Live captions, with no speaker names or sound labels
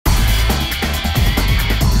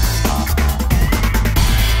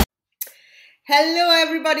Hello,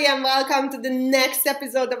 everybody, and welcome to the next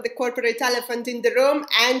episode of the Corporate Elephant in the Room.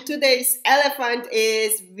 And today's elephant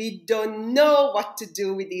is we don't know what to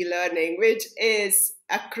do with e-learning, which is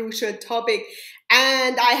a crucial topic.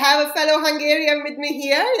 And I have a fellow Hungarian with me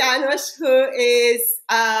here, Janos, who's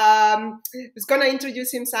going to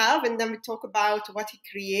introduce himself, and then we talk about what he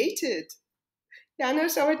created.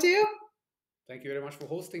 Janos, over to you. Thank you very much for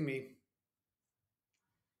hosting me.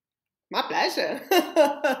 My pleasure.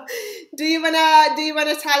 Do you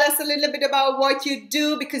wanna tell us a little bit about what you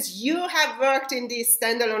do, because you have worked in these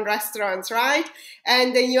standalone restaurants, right?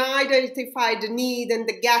 And then you identified the need and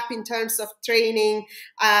the gap in terms of training,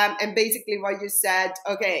 and basically what you said,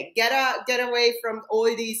 okay, get away from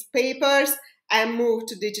all these papers and move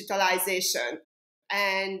to digitalization.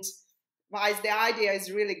 And whilst the idea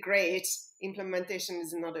is really great, implementation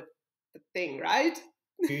is not a thing, right?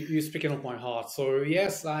 You're speaking of my heart. So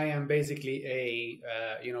yes, I am basically a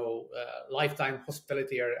lifetime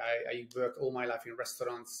hospitality. I worked all my life in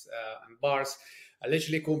restaurants and bars. I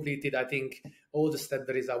literally completed, I think, all the steps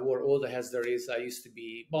there is. I wore all the hats there is. I used to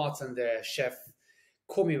be bartender, chef,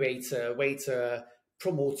 commis waiter,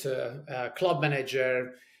 promoter, club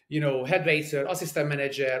manager, head waiter, assistant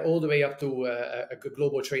manager, all the way up to a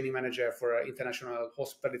global training manager for an international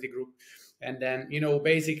hospitality group. And then,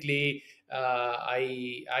 basically,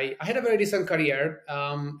 I had a very decent career,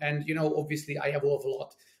 and obviously I evolved a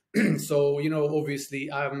lot. So obviously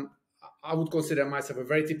I would consider myself a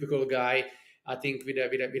very typical guy. I think with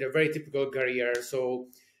a very typical career. So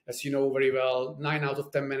as you know very well, 9 out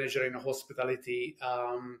of 10 manager in a hospitality,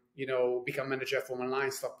 become manager from a line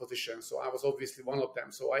staff position. So I was obviously one of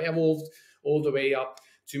them. So I evolved all the way up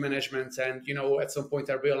to management, and at some point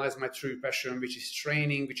I realized my true passion, which is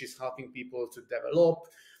training, which is helping people to develop.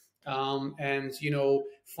 And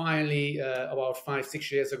finally, about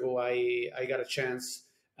 5-6 years ago, I got a chance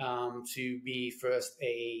to be first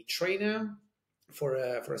a trainer for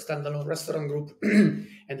a standalone restaurant group, and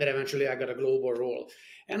then eventually I got a global role.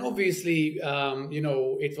 And obviously,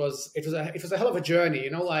 it was a hell of a journey.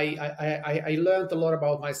 I learned a lot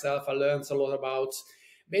about myself. I learned a lot about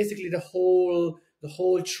basically the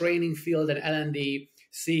whole training field and L&D.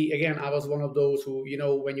 See, again, I was one of those who,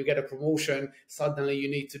 when you get a promotion, suddenly you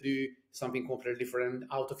need to do something completely different,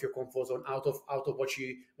 out of your comfort zone, out of what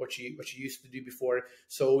you used to do before.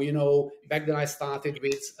 So, back then I started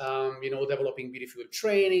with, developing beautiful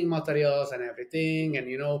training materials and everything,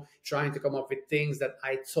 and, trying to come up with things that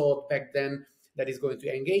I thought back then that is going to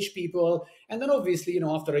engage people. And then obviously,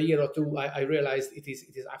 after a year or two, I realized it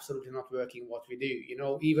is absolutely not working what we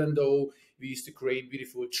do. Even though we used to create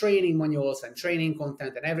beautiful training manuals and training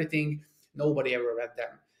content and everything, nobody ever read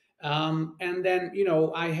them. And then,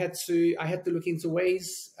 I had to look into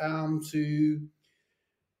ways to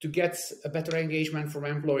get a better engagement from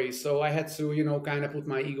employees. So I had to, kind of put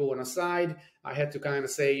my ego on a side. I had to kind of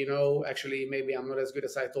say, actually, maybe I'm not as good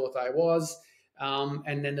as I thought I was.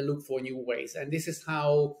 And then look for new ways. And this is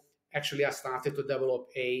how actually I started to develop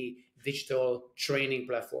a digital training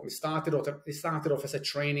platform. It started off as a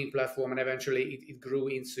training platform, and eventually it grew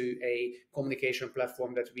into a communication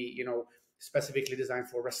platform that we, specifically designed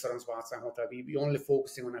for restaurants, bars, and hotels. We only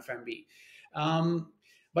focusing on F&B.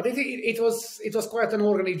 But it was quite an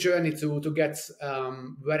organic journey to get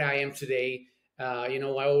where I am today. I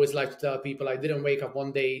always like to tell people I didn't wake up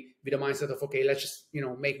one day with a mindset of, okay, let's just,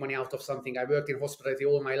 make money out of something. I worked in hospitality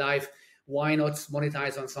all my life. Why not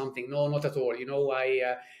monetize on something? No, not at all.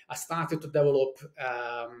 I started to develop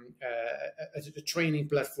a training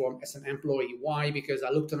platform as an employee. Why? Because I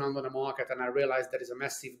looked around on the market and I realized there is a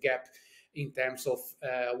massive gap in terms of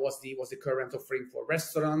what's the current offering for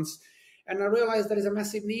restaurants. And I realized there is a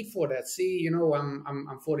massive need for that. See,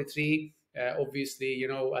 I'm 43. Obviously,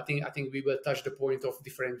 I think we will touch the point of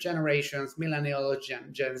different generations, millennials,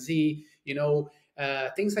 Gen Z.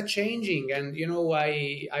 Things are changing, and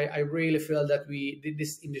I really feel that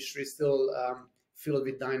this industry is still filled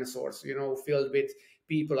with dinosaurs. Filled with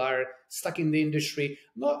people are stuck in the industry.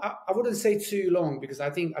 No, I wouldn't say too long, because I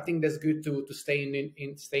think that's good to stay in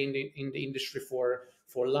the industry for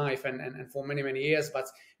life and for many years. But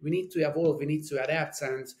we need to evolve. We need to adapt.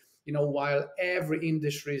 And while every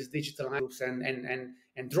industry is digital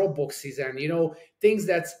and drop boxes and things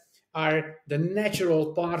that are the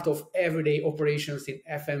natural part of everyday operations in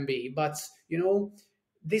F&B, but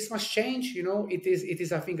this must change. It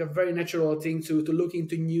is I think a very natural thing to look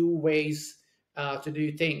into new ways to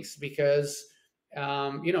do things, because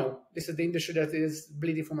this is the industry that is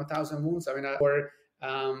bleeding from 1,000 wounds. I mean, our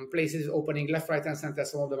places opening left, right, and center.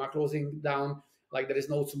 Some of them are closing down like there is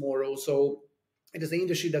no tomorrow. So it is the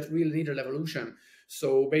industry that really needed a revolution.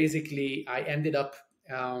 So basically, I ended up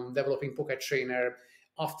developing Pocket Trainer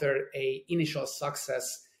after a initial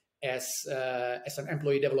success as an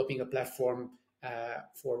employee developing a platform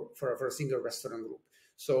for a single restaurant group.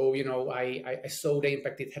 So, I saw the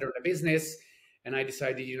impact it had on the business, and I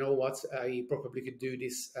decided, what, I probably could do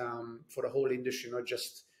this for the whole industry, not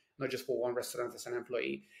just for one restaurant as an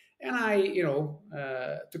employee. And I,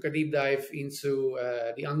 took a deep dive into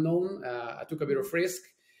the unknown. I took a bit of risk,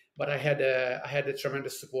 but I had a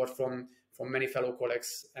tremendous support from many fellow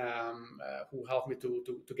colleagues who helped me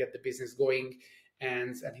to get the business going,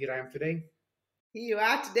 and here I am today. You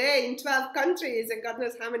are today in 12 countries and God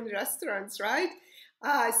knows how many restaurants, right?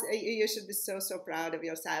 So you should be so, so proud of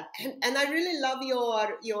yourself. And I really love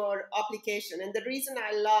your application. And the reason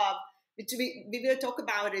I love, which we will talk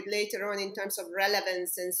about it later on in terms of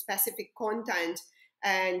relevance and specific content.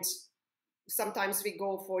 And sometimes we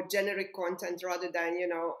go for generic content rather than,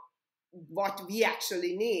 what we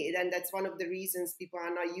actually need. And that's one of the reasons people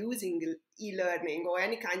are not using e-learning or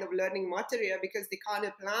any kind of learning material, because they can't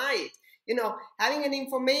apply it. Having an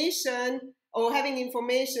information or having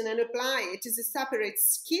information and apply it is a separate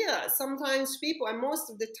skill. Sometimes people, and most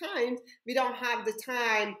of the time, we don't have the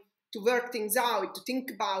time to work things out, to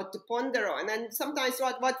think about, to ponder on. And sometimes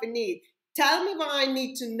what we need, tell me what I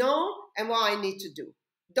need to know and what I need to do.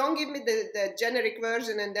 Don't give me the generic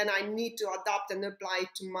version and then I need to adapt and apply it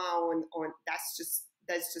to my own. That's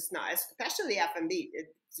just not, especially F&B.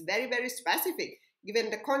 It's very, very specific, given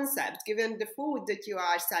the concept, given the food that you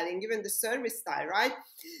are selling, given the service style, right?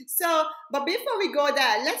 So, but before we go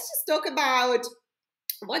there, let's just talk about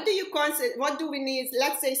what do you consider, what do we need?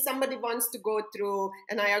 Let's say somebody wants to go through,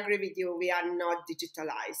 and I agree with you, we are not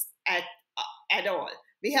digitalized at all.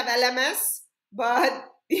 We have LMS, but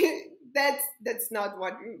that's not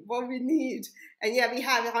what we need. And yeah, we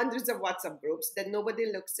have hundreds of WhatsApp groups that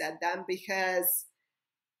nobody looks at them because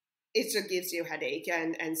it just gives you headache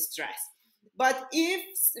and stress. But if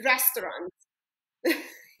restaurants,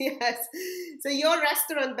 yes, so your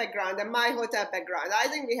restaurant background and my hotel background, I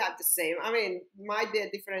think we have the same. I mean, might be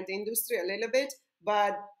a different industry a little bit,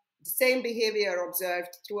 but the same behavior observed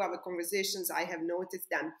through our conversations, I have noticed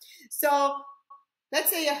them. So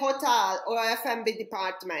let's say a hotel or F&B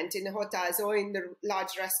department in the hotels or in the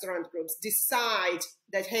large restaurant groups decide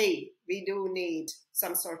that, hey, we do need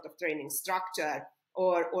some sort of training structure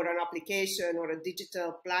or an application or a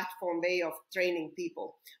digital platform way of training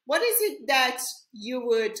people. What is it that you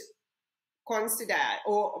would consider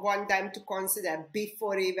or want them to consider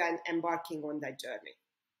before even embarking on that journey?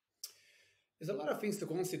 There's a lot of things to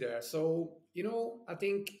consider. So, I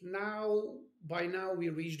think by now we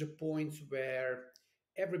reached a point where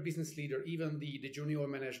every business leader, even the junior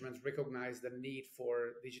management, recognize the need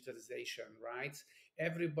for digitalization, right?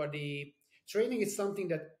 Training is something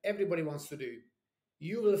that everybody wants to do.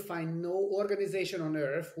 You will find no organization on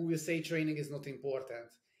earth who will say training is not important.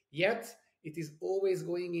 Yet, it is always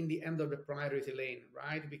going in the end of the priority lane,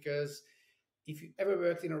 right? Because if you ever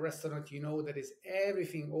worked in a restaurant, you know that is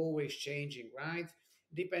everything always changing, right?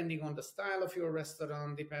 Depending on the style of your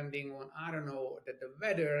restaurant, depending on, I don't know, the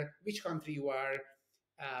weather, which country you are,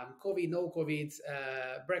 COVID, no COVID,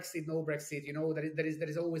 Brexit, no Brexit, there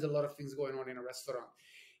is always a lot of things going on in a restaurant.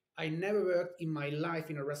 I never worked in my life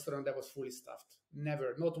in a restaurant that was fully staffed.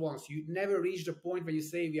 Never, not once. You never reach the point where you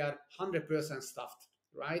say we are 100% staffed,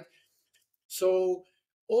 right? So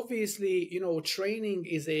obviously, training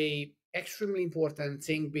is a extremely important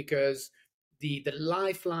thing because the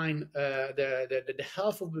lifeline, the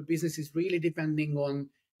health of the business is really depending on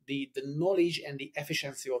the knowledge and the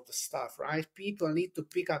efficiency of the staff, right? People need to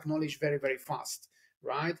pick up knowledge very, very fast,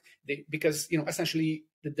 right? Because essentially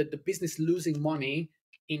the business losing money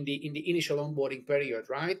in the initial onboarding period,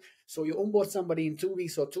 right? So you onboard somebody in 2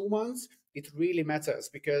 weeks or 2 months, it really matters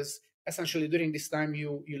because essentially during this time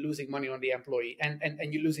you're losing money on the employee and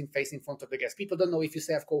you're losing face in front of the guest. People don't know if you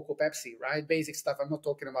serve Coke or Pepsi, right? Basic stuff. I'm not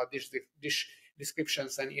talking about dish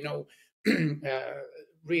descriptions and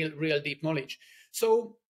real deep knowledge.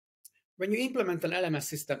 So when you implement an LMS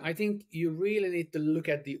system, I think you really need to look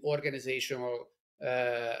at the organizational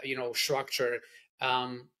structure.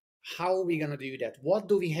 How are we going to do that? What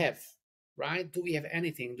do we have, right? Do we have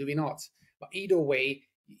anything? Do we not? But either way,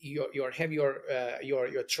 you have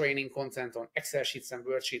your training content on Excel sheets and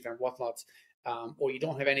worksheets and whatnot, or you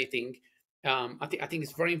don't have anything. I think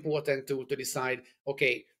it's very important to decide,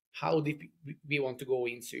 okay, how deep we want to go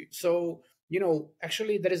into. So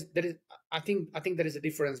actually there is I think there is a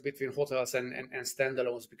difference between hotels and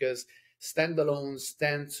standalones, because standalones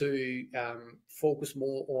tend to focus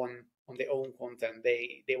more on their own content.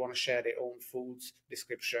 They want to share their own foods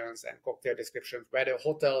descriptions and cocktail descriptions, where the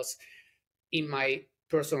hotels, in my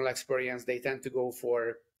personal experience, they tend to go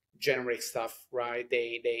for generic stuff, right?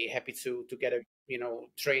 They happy to get a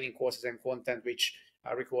training courses and content which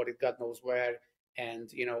are recorded God knows where, and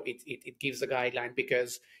it gives a guideline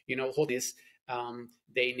because this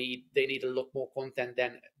they need a lot more content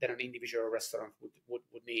than an individual restaurant would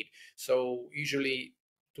need. So usually,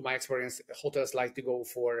 to my experience, hotels like to go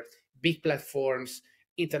for big platforms,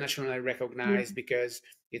 internationally recognized, because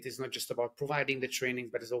it is not just about providing the training,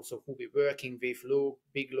 but it's also who we're working with,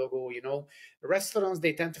 big logo. Restaurants,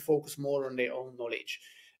 they tend to focus more on their own knowledge.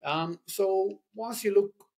 So once you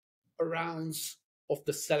look around of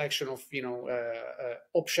the selection of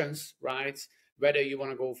options, right? Whether you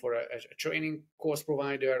want to go for a training course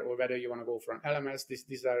provider or whether you want to go for an LMS,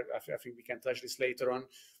 these are, I think we can touch this later on.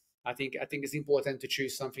 I think it's important to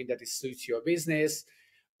choose something that suits your business,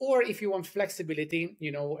 or if you want flexibility,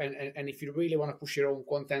 and if you really want to push your own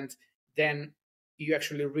content, then you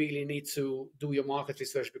actually really need to do your market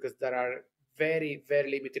research, because there are very, very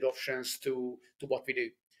limited options to what we do.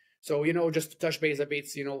 So, just to touch base a bit,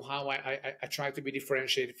 how I try to be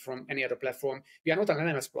differentiated from any other platform. We are not an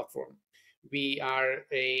LMS platform. We are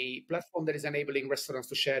a platform that is enabling restaurants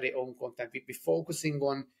to share their own content. We'll be focusing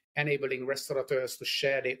on enabling restaurateurs to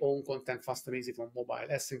share their own content fast and easy from mobile,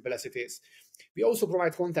 as simple as it is. We also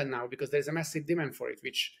provide content now because there's a massive demand for it,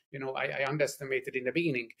 which I underestimated in the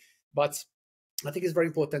beginning. But I think it's very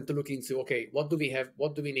important to look into, okay, what do we have,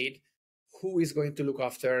 what do we need, who is going to look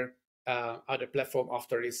after other platform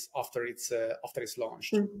after it's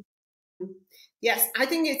launched. Yes, I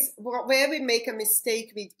think it's where we make a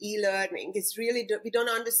mistake with e-learning. It's really we don't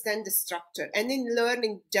understand the structure, and in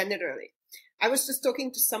learning generally. I was just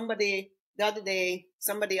talking to somebody the other day.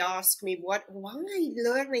 Somebody asked me why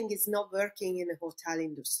learning is not working in the hotel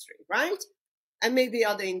industry, right? And maybe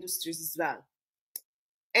other industries as well.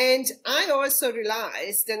 And I also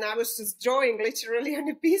realized, and I was just drawing literally on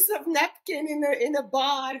a piece of napkin in a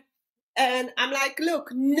bar. And I'm like, look,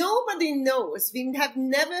 nobody knows. We have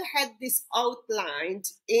never had this outlined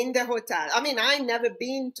in the hotel. I mean, I never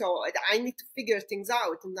been told. I need to figure things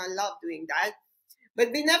out, and I love doing that.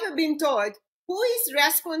 But we never been told who is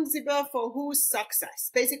responsible for whose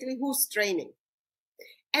success, basically who's training.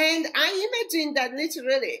 And I imagine that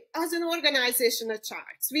literally as an organizational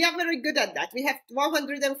charts, we are very good at that. We have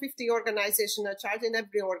 150 organizational charts in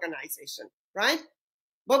every organization, right?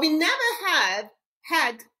 But we never have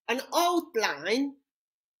had an outline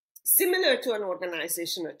similar to an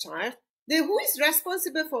organizational chart. Who is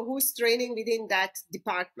responsible for who's training within that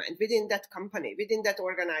department, within that company, within that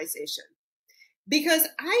organization? Because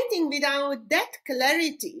I think without that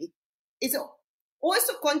clarity, it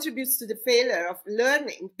also contributes to the failure of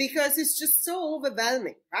learning, because it's just so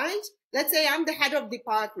overwhelming, right? Let's say I'm the head of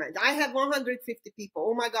department. I have 150 people.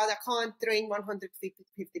 Oh my God, I can't train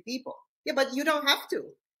 150 people. Yeah, but you don't have to,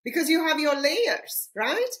 because you have your layers,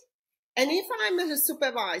 right? And if I'm a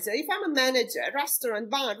supervisor, if I'm a manager, restaurant,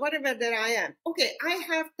 bar, whatever that I am, okay, I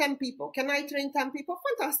have 10 people. Can I train 10 people?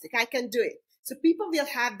 Fantastic, I can do it. So people will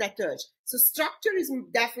have that urge. So structure is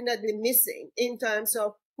definitely missing in terms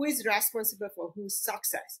of who is responsible for whose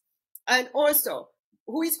success. And also,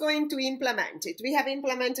 who is going to implement it? We have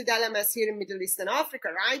implemented LMS here in Middle East and Africa,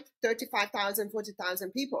 right? 35,000,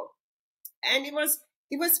 40,000 people. And it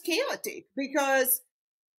was chaotic, because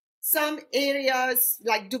some areas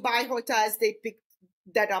like Dubai hotels, they picked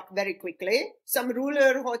that up very quickly. Some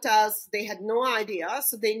rural hotels, they had no idea.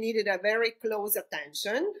 So they needed a very close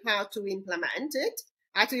attention, how to implement it,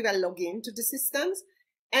 how to even log into the systems.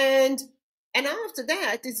 And after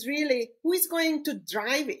that, it's really who is going to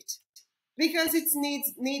drive it, because it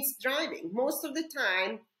needs driving most of the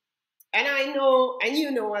time. And I know, and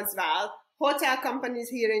you know as well, hotel companies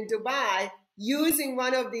here in Dubai using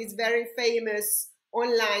one of these very famous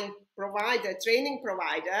online provider, training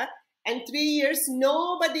provider, and 3 years,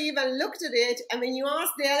 nobody even looked at it. And when you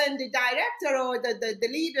ask the L&D director or the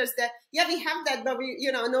leaders, that, yeah, we have that, but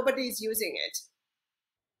nobody is using it.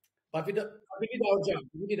 But we did our job.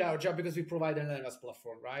 We did our job because we provide an LMS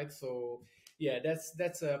platform, right? So yeah, that's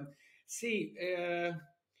see,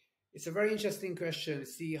 it's a very interesting question.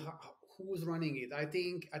 See who's running it. I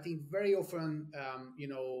think very often,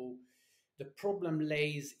 the problem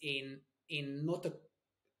lays in not a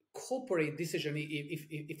corporate decision.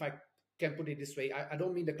 If I can put it this way, I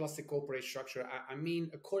don't mean the classic corporate structure. I mean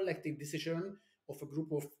a collective decision of a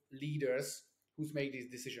group of leaders who's made this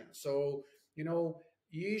decision. So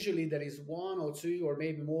usually there is one or two or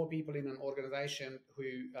maybe more people in an organization who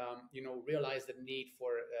realize the need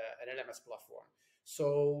for an LMS platform.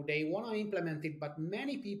 So they want to implement it, but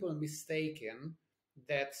many people mistaken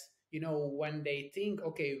that when they think,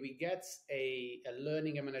 okay, we get a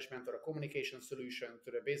learning and management or a communication solution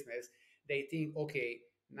to the business, they think, okay,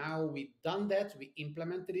 now we've done that, we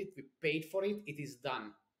implemented it, we paid for it, it is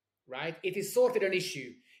done, right? It is sorted an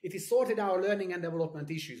issue. It is sorted our learning and development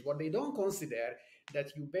issues. What they don't consider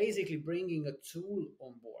that you basically bringing a tool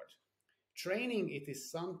on board. Training, it is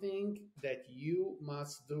something that you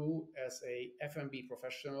must do as a F&B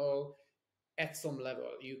professional at some level.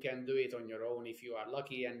 You can do it on your own if you are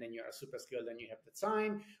lucky and then you are super skilled and you have the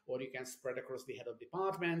time, or you can spread across the head of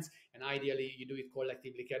departments, and ideally you do it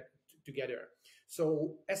collectively together.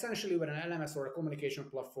 So essentially, when an LMS or a communication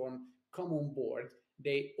platform come on board,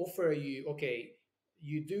 they offer you, okay,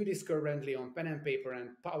 you do this currently on pen and paper and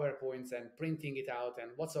PowerPoints and printing it out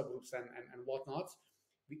and WhatsApp groups and whatnot.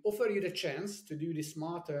 We offer you the chance to do this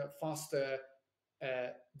smarter, faster,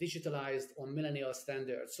 digitalized on millennial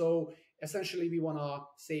standards. So essentially, we want to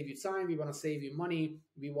save you time, we want to save you money,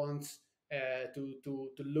 we want to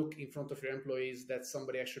look in front of your employees that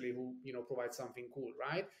somebody actually who provides something cool,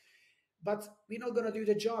 right? But we're not going to do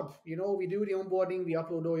the job. We do the onboarding, we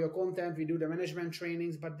upload all your content, we do the management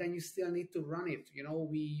trainings, but then you still need to run it.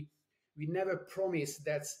 We never promise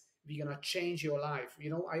that we're going to change your life.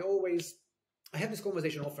 I have this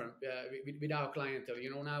conversation often with our clientele.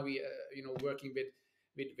 Now we working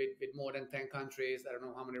with more than 10 countries. I don't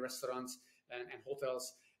know how many restaurants and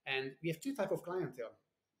hotels, and we have two type of clientele.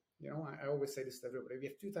 I always say this to everybody. We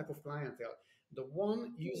have two type of clientele: the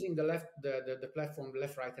one using the platform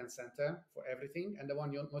left, right, and center for everything, and the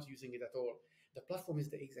one you're not using it at all. The platform is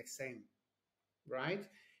the exact same, right?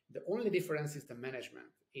 The only difference is the management.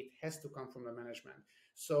 It has to come from the management.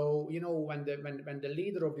 So when the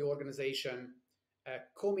leader of the organization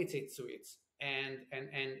committed to it and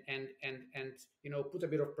put a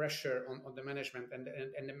bit of pressure on the management and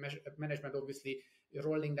the management obviously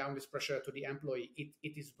rolling down this pressure to the employee,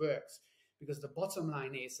 it is works, because the bottom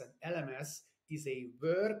line is an LMS is a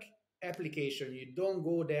work application. You don't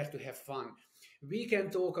go there to have fun. We can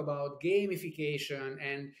talk about gamification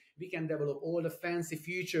and we can develop all the fancy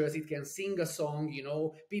features. It can sing a song,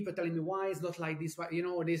 people telling me why it's not like this, why,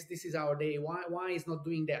 this is our day, why it's not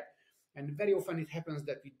doing that. And very often it happens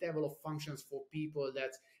that we develop functions for people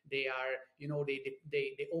that they are,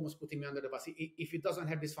 they almost putting me under the bus. If it doesn't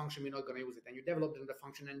have this function, we're not going to use it. And you develop them the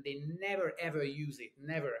function and they never, ever use it.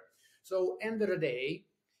 Never. So end of the day,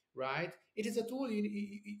 right, it is a tool.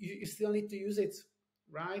 You still need to use it,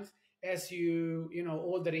 right? As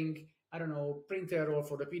ordering, I don't know, printer or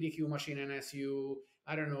for the PDQ machine, and as you,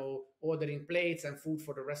 I don't know, ordering plates and food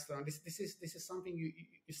for the restaurant. This is something you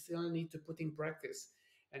still need to put in practice.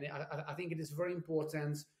 And I think it is very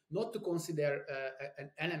important not to consider an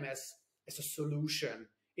LMS as a solution.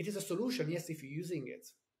 It is a solution, yes, if you're using it,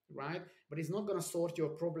 right? But it's not going to sort your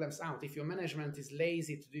problems out. If your management is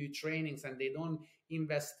lazy to do trainings and they don't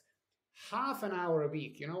invest half an hour a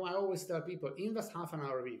week, I always tell people, invest half an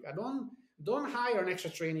hour a week. Don't hire an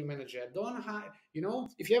extra training manager. Don't hire,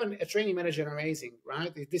 if you have a training manager, amazing,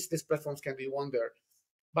 right? This platforms can be wonder.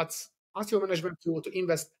 But ask your management to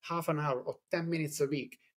invest half an hour or 10 minutes a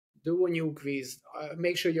week. Do a new quiz.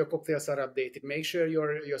 Make sure your cocktails are updated. Make sure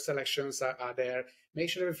your selections are there. Make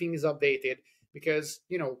sure everything is updated, because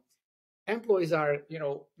employees are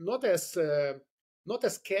not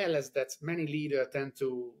as careless that many leaders tend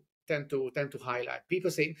to highlight.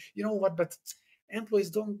 People say, what, but employees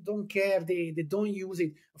don't care. They don't use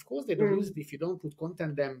it. Of course they don't use it if you don't put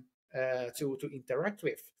content them to interact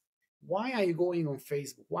with. Why are you going on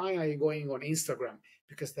Facebook? Why are you going on Instagram?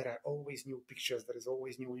 Because there are always new pictures. There is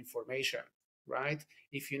always new information, right?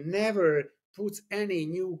 If you never put any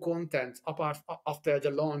new content apart after the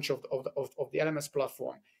launch of the LMS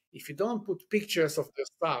platform, if you don't put pictures of the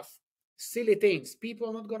stuff, silly things, people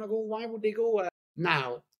are not going to go. Why would they go?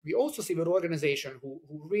 Now, we also see an organization who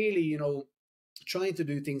really, trying to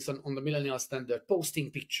do things on the millennial standard, posting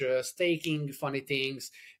pictures, taking funny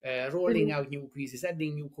things, rolling out new quizzes,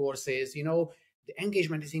 adding new courses. The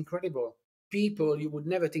engagement is incredible. People, you would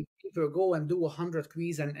never think people go and do 100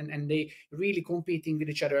 quiz and they really competing with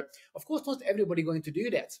each other. Of course, not everybody going to do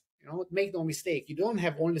that. Make no mistake. You don't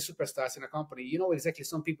have only superstars in a company. Exactly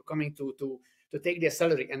some people coming to take their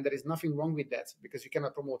salary, and there is nothing wrong with that, because you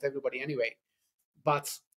cannot promote everybody anyway.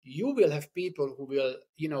 But you will have people who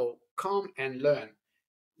will, come and learn.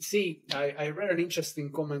 See, I read an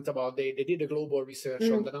interesting comment about they did a global research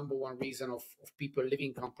on the number one reason of people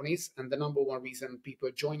leaving companies and the number one reason people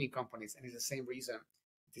joining companies. And it's the same reason.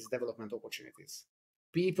 It is development opportunities.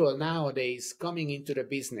 People nowadays coming into the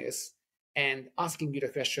business and asking you the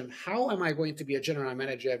question, how am I going to be a general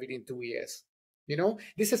manager within 2 years?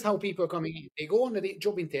 This is how people are coming in. They go on the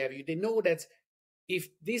job interview. They know that if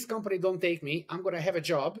this company don't take me, I'm going to have a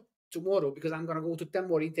job tomorrow because I'm going to go to 10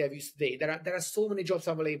 more interviews today. There are so many jobs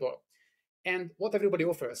available. And what everybody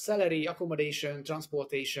offers: salary, accommodation,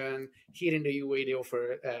 transportation. Here in the UAE, they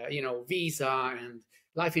offer, visa and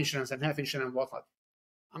life insurance and health insurance and whatnot.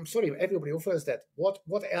 I'm sorry, everybody offers that.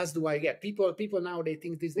 What else do I get? People now, they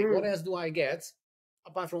think this thing. What else do I get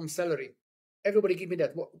apart from salary? Everybody give me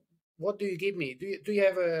that. What do you give me? Do you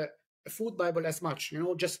have a food Bible as much?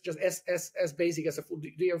 Just as basic as a food.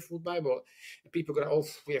 Do you have a food Bible? And people go, oh,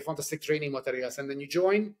 we have fantastic training materials, and then you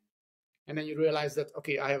join, and then you realize that,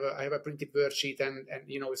 okay, I have a printed worksheet, and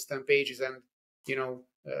it's 10 pages, and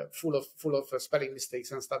full of spelling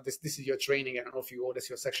mistakes and stuff. This is your training, and off you go. That's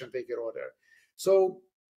your section. Take your order. So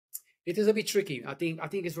it is a bit tricky. I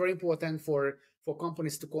think it's very important for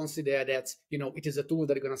companies to consider that it is a tool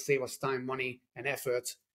that is going to save us time, money, and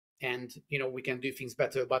effort, and we can do things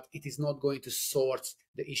better. But it is not going to sort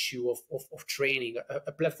the issue of training.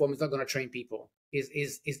 A platform is not going to train people.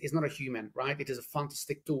 Is not a human, right? It is a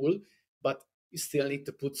fantastic tool, but you still need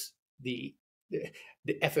to put the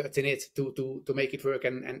effort in it to make it work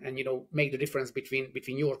and make the difference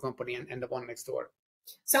between your company and the one next door.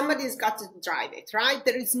 Somebody's got to drive it, right?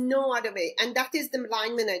 There is no other way. And that is the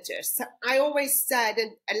line managers. I always said,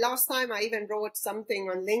 and last time I even wrote something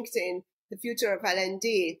on LinkedIn, the future of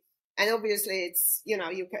L&D. And obviously it's,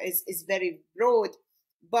 it's very broad,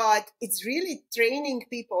 but it's really training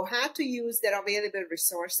people how to use their available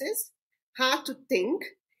resources, how to think,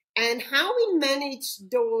 and how we manage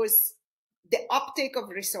the uptake of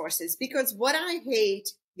resources. Because what I hate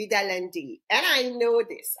with L&D, and I know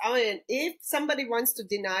this, I mean, if somebody wants to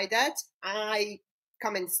deny that, I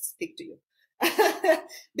come and speak to you.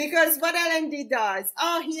 Because what L&D does,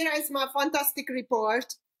 here is my fantastic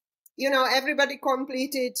report. Everybody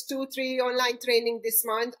completed 2-3 online training this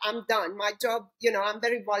month. I'm done. My job, I'm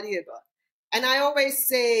very valuable. And I always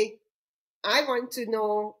say, I want to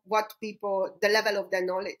know the level of their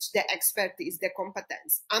knowledge, their expertise, their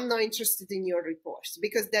competence. I'm not interested in your reports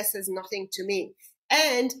because this says nothing to me.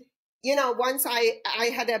 And, once I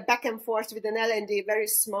had a back and forth with an L&D, very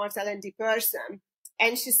smart L&D person,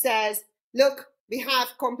 and she says, look, we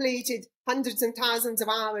have completed hundreds and thousands of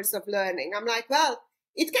hours of learning. I'm like, well,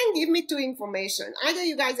 it can give me two information. Either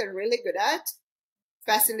you guys are really good at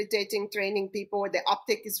facilitating, training people, the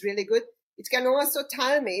uptake is really good. It can also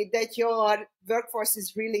tell me that your workforce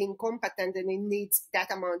is really incompetent and it needs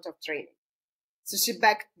that amount of training. So she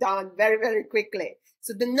backed down very, very quickly.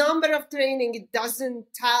 So the number of training, it doesn't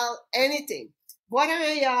tell anything. What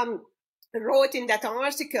I wrote in that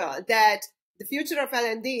article, that the future of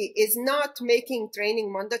L&D is not making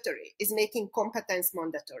training mandatory, is making competence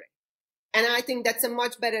mandatory. And I think that's a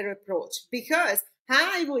much better approach, because how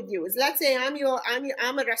I would use, let's say I'm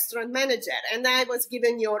a restaurant manager and I was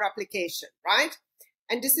given your application, right?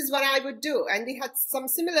 And this is what I would do. And we had some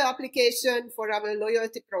similar application for our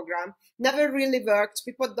loyalty program. Never really worked.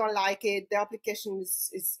 People don't like it. The application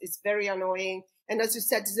is very annoying. And as you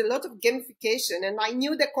said, there's a lot of gamification. And I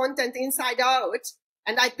knew the content inside out.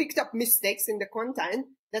 And I picked up mistakes in the content.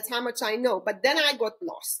 That's how much I know. But then I got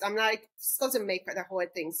lost. I'm like, this doesn't make the whole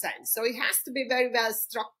thing sense. So it has to be very well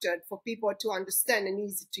structured for people to understand and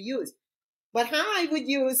easy to use. But how I would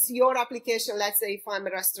use your application, let's say if I'm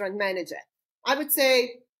a restaurant manager, I would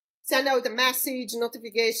say, send out a message,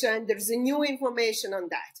 notification, there's a new information on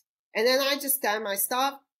that. And then I just tell my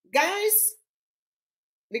staff, guys,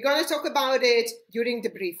 we're going to talk about it during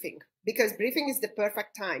the briefing, because briefing is the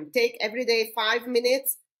perfect time. Take every day 5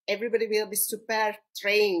 minutes. Everybody will be super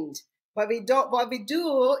trained. But what we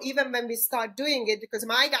do, even when we start doing it, because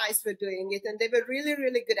my guys were doing it and they were really,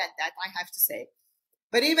 really good at that, I have to say.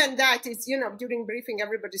 But even that is, during briefing,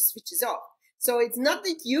 everybody switches off. So it's not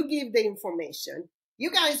that you give the information.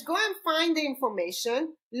 You guys go and find the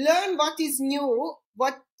information, learn what is new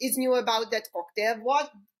about that cocktail,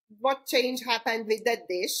 what change happened with that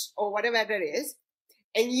dish or whatever it is,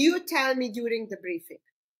 and you tell me during the briefing.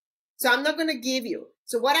 So I'm not going to give you.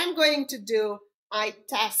 So what I'm going to do, I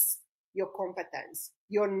test your competence,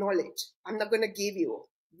 your knowledge. I'm not going to give you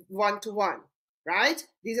one-to-one, right?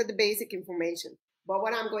 These are the basic information. But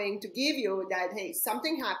what I'm going to give you that, hey,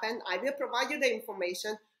 something happened. I will provide you the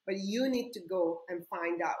information, but you need to go and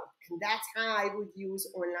find out. And that's how I would use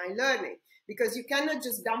online learning, because you cannot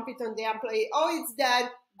just dump it on the employee. Oh, it's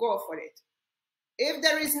dead. Go for it. If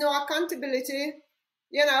there is no accountability,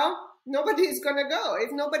 nobody is going to go.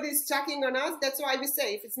 If nobody is checking on us, that's why we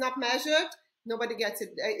say if it's not measured, nobody gets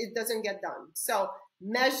it. It doesn't get done. So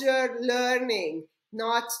measure learning,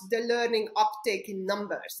 not the learning uptake in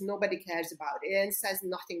numbers. Nobody cares about it and says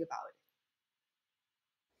nothing about it.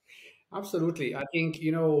 Absolutely. I think,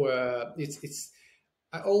 it's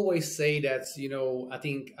I always say that, I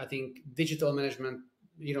think digital management,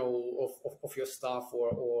 of your staff,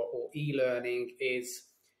 or e-learning is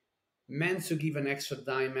meant to give an extra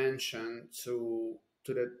dimension to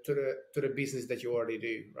the business that you already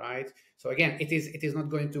do, right? So again, it is not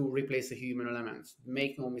going to replace the human element.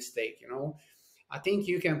 Make no mistake, I think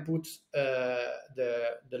you can put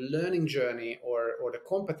the learning journey, or the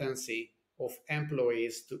competency of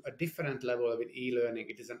employees to a different level with e-learning.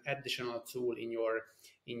 It is an additional tool in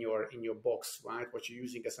your box, right? What you're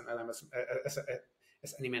using as an LMS,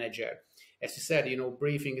 as any manager. As you said,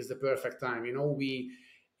 briefing is the perfect time. We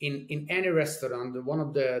in any restaurant, one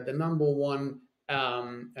of the number one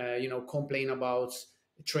complain about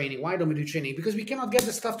training. Why don't we do training? Because we cannot get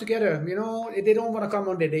the stuff together. They don't want to come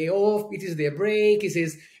on the day off. It is their break. It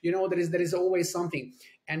is, there is always something.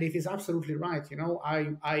 And it is absolutely right.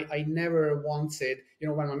 I never wanted,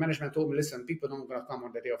 when my management told me, listen, people don't going to come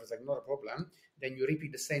on the day off. It's like, not a problem. Then you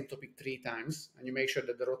repeat the same topic 3 times, and you make sure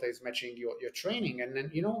that the rota is matching your training. And then,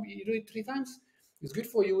 you do it 3 times. It's good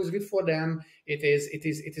for you. It's good for them. It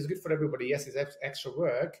is good for everybody. Yes, it's extra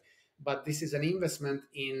work, but this is an investment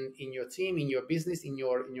in your team, in your business, in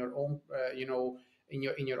your own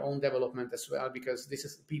in your own development as well, because this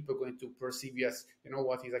is people going to perceive you as,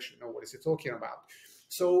 what he's actually what is he talking about.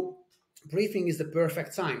 So briefing is the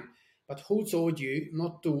perfect time. But who told you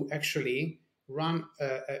not to actually run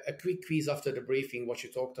a quick quiz after the briefing, what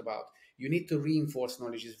you talked about? You need to reinforce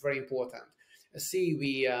knowledge. Is very important. See,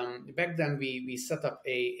 we back then we set up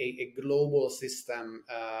a global system,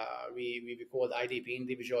 we called IDP,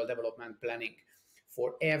 Individual Development Planning,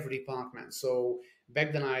 for every department. So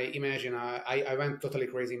back then, I imagine, I went totally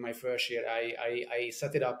crazy in my first year. I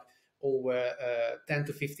set it up over 10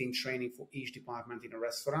 to 15 training for each department in a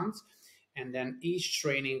restaurant, and then each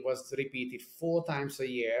training was repeated 4 times a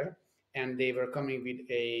year, and they were coming with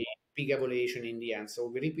a big evaluation in the end. So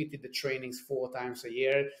we repeated the trainings 4 times a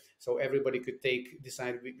year, so everybody could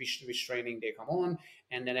decide which training they come on,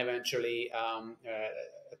 and then eventually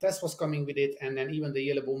a test was coming with it, and then even the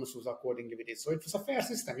yearly bonus was accordingly with it. So it was a fair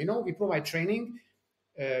system. We provide training,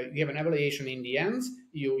 you have an evaluation in the end,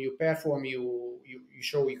 you perform, you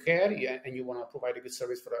show you care, and you want to provide a good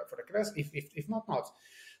service for the class. If not.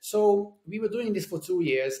 So we were doing this for 2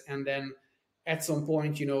 years, and then at some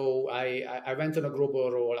point, I went on a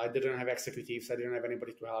global role. I didn't have executives. I didn't have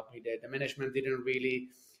anybody to help me. The management didn't really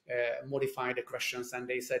modify the questions, and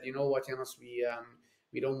they said, you know what, Janos,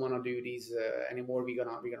 we don't want to do these anymore. We're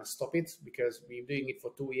gonna stop it, because we're doing it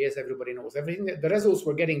for 2 years. Everybody knows everything. The results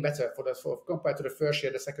were getting better compared to the first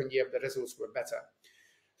year. The second year, the results were better.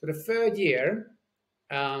 So the third year,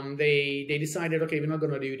 they decided, okay, we're not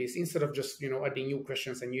going to do this. Instead of just adding new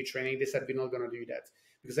questions and new training, they said, we're not going to do that,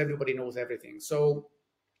 because everybody knows everything. So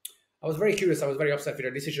I was very curious. I was very upset with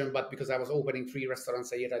the decision, but because I was opening 3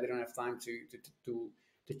 restaurants a year, I didn't have time to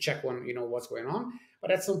check on what's going on.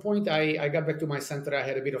 But at some point, I got back to my center. I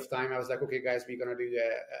had a bit of time. I was like, okay, guys, we're going to do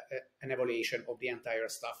an evaluation of the entire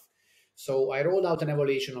stuff. So I rolled out an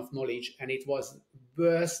evaluation of knowledge, and it was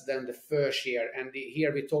worse than the first year. And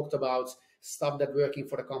here we talked about stuff that working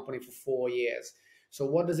for the company for 4 years. So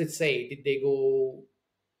what does it say? Did they go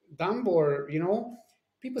dumb, or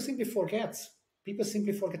people simply forget. People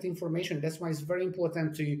simply forget information. That's why it's very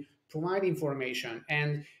important to provide information.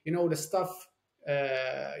 And the stuff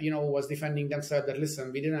was defending themselves that,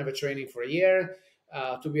 listen, we didn't have a training for a year.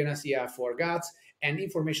 To be honest, yeah, I forgot, and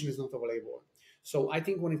information is not available. So I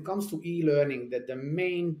think when it comes to e-learning, that the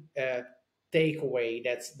main takeaway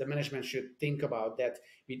that the management should think about, that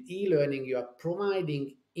with e-learning you are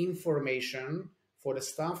providing information for the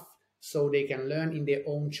staff so they can learn in their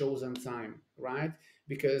own chosen time, right?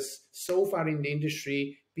 Because so far in the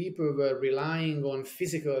industry, people were relying on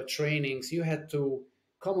physical trainings. You had to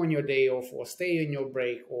come on your day off, or stay on your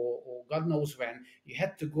break, or God knows when. You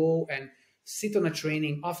had to go and sit on a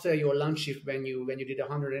training after your lunch shift when you did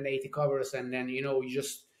 180 covers, and then you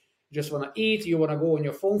just want to eat, you want to go on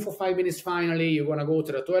your phone for 5 minutes, finally you want to go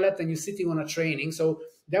to the toilet, and you're sitting on a training. So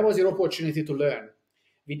that was your opportunity to learn.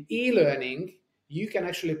 With e-learning, you can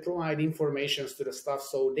actually provide informations to the staff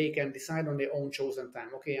so they can decide on their own chosen time.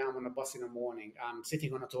 Okay, I'm on a bus in the morning, I'm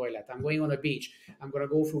sitting on a toilet, I'm going on a beach, I'm going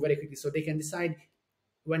to go through very quickly, so they can decide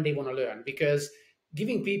when they want to learn. Because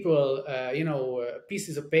giving people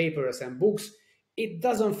pieces of papers and books, it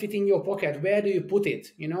doesn't fit in your pocket. Where do you put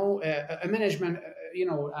it? A management,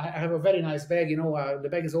 I have a very nice bag, the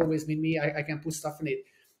bag is always with me. I can put stuff in it.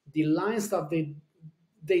 The line stuff,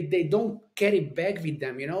 they don't carry bag with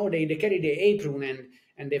them, they carry their apron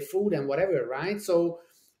and their food and whatever, right? So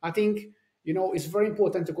I think it's very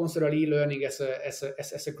important to consider e-learning as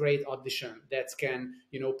a great addition that can,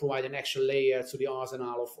 provide an extra layer to the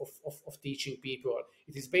arsenal of teaching people.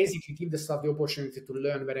 It is basically give the staff the opportunity to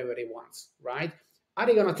learn wherever they want, right? Are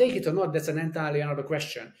they going to take it or not? That's an entirely another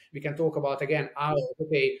question. We can talk about again how,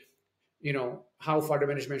 okay, how far the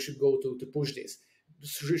management should go to push this.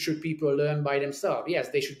 Should people learn by themselves? Yes,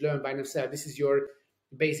 they should learn by themselves. This is your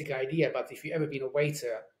basic idea. But if you ever been a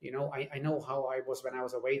waiter, I know how I was when I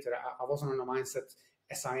was a waiter. I wasn't on a mindset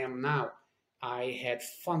as I am now. I had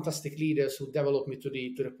fantastic leaders who developed me to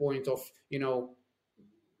the point of,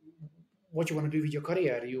 what you want to do with your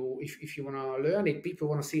career. If you want to learn it, people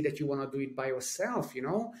want to see that you want to do it by yourself,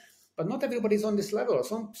 but not everybody's on this level.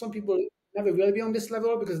 Some people never will be on this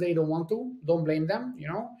level because they don't want to. Don't blame them,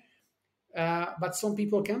 but some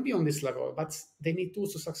people can be on this level, but they need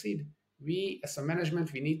tools to succeed. We as a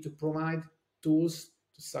management, we need to provide tools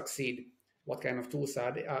to succeed. What kind of tools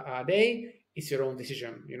are they? It's your own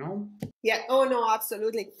decision, Yeah, oh no,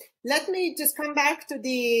 absolutely. Let me just come back to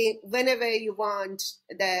the whenever you want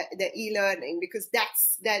the e-learning, because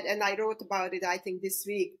that's that, and I wrote about it, I think, this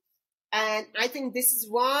week. And I think this is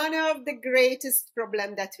one of the greatest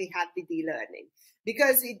problem that we have with e-learning,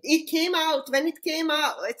 because it came out, when it came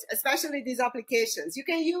out, especially these applications, you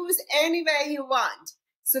can use anywhere you want.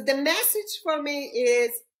 So the message for me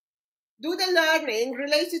is, do the learning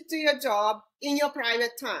related to your job in your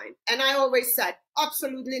private time. And I always said,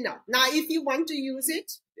 absolutely not. Now, if you want to use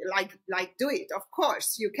it, like do it. Of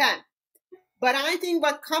course, you can. But I think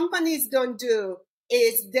what companies don't do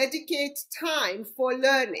is dedicate time for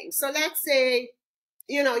learning. So let's say,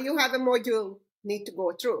 you have a module need to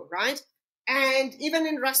go through, right? And even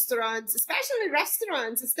in restaurants, especially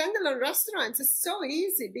restaurants, standalone restaurants, it's so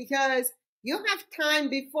easy because you have time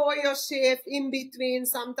before your shift, in between.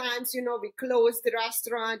 Sometimes, we close the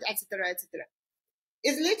restaurant, etc., etc.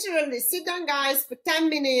 It's literally sit down, guys, for 10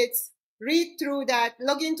 minutes, read through that,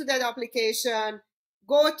 log into that application,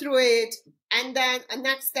 go through it, and then the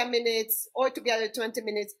next 10 minutes, altogether 20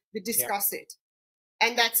 minutes, we discuss it.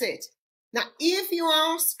 And that's it. Now, if you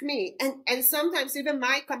ask me, and sometimes even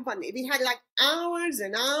my company, we had like hours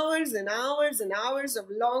and hours and hours and hours of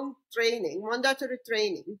long training, mandatory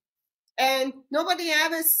training. And nobody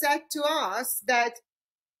ever said to us that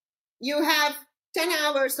you have 10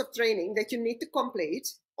 hours of training that you need to complete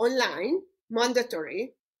online,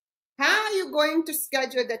 mandatory. How are you going to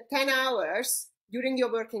schedule the 10 hours during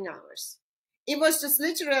your working hours? It was just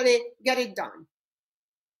literally get it done.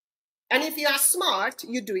 And if you are smart,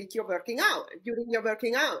 you do it during your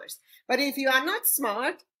working hours. But if you are not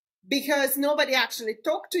smart, because nobody actually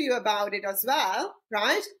talked to you about it as well,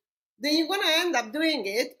 right? Then you're going to end up doing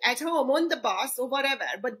it at home on the bus or whatever.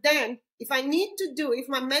 But then if my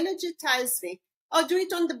manager tells me, oh, do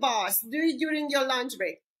it on the bus, do it during your lunch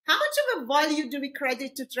break, how much of a value do we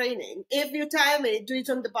credit to training if you tell me do it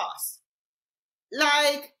on the bus?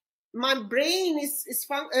 Like, my brain is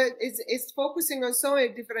focusing on so many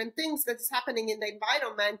different things that is happening in the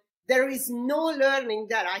environment. There is no learning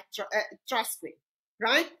that trust me,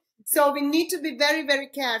 right? So we need to be very, very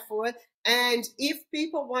careful. And if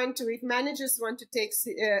managers want to take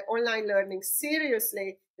online learning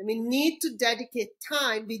seriously, then we need to dedicate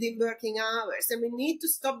time within working hours. And we need to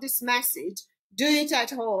stop this message, do it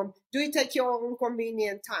at home, do it at your own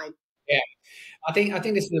convenient time. Yeah, I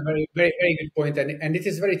think this is a very, very, very good point, and it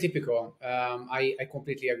is very typical. I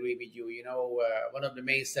completely agree with you. One of the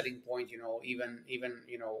main selling point, even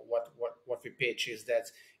what we pitch is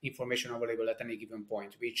that information available at any given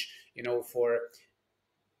point, which for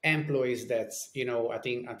employees that I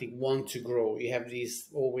think want to grow. You have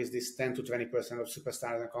always this 10 to 20% of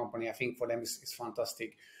superstars in a company. I think for them is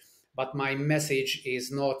fantastic. But my message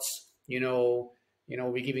is not,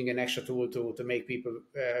 we're giving an extra tool to make people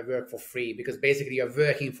work for free, because basically you're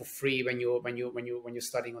working for free when you're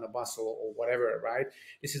studying on a bus or whatever, right?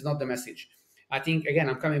 This is not the message. I think again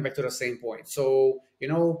I'm coming back to the same point. So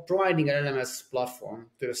providing an LMS platform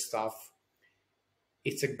to the staff,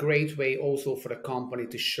 it's a great way also for the company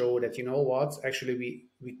to show that what actually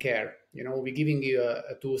we care. We're giving you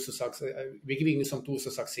a tools to succeed. We're giving you some tools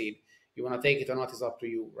to succeed. You want to take it or not is up to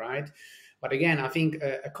you, right? But again, I think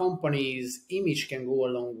a company's image can go a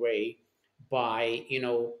long way by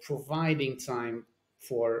providing time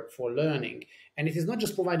for learning. And it is not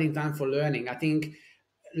just providing time for learning. I think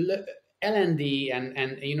L&D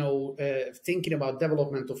and thinking about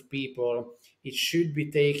development of people, it should be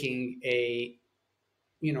taking a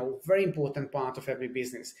very important part of every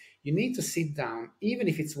business. You need to sit down, even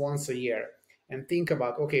if it's once a year, and think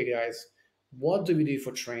about, okay, guys, what do we do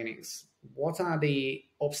for trainings? What are the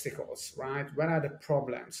obstacles, right? What are the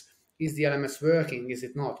problems? Is the LMS working? Is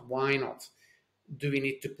it not? Why not? Do we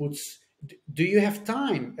need to put, do you have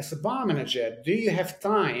time as a bar manager? Do you have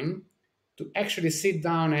time to actually sit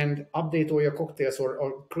down and update all your cocktails,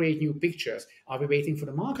 or create new pictures? Are we waiting for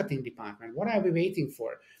the marketing department? What are we waiting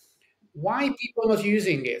for? Why people not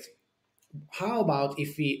using it? How about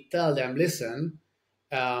if we tell them, listen,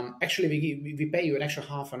 actually we pay you an extra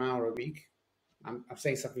half an hour a week. I'm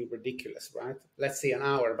saying something ridiculous, right? Let's say an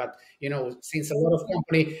hour, but since a lot of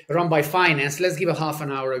company run by finance, let's give a half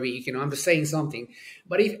an hour a week. I'm just saying something.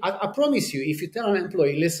 But if I promise you, if you tell an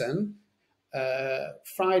employee, listen,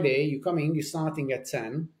 Friday you're starting at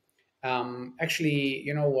 10. Actually,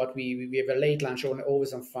 you know what? We have a late lunch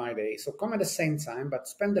always on Friday, so come at the same time, but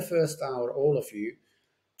spend the first hour, all of you,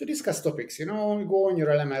 to discuss topics. Go on your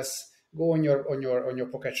LMS, go on your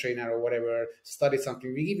pocket trainer or whatever, study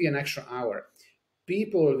something. We give you an extra hour.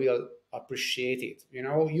 People will appreciate it.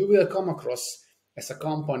 You will come across as a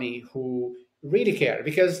company who really care,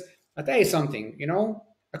 because I tell you something.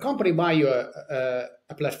 A company buy you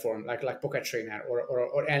a platform like pocket trainer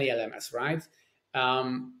or any LMS, right?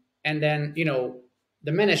 And then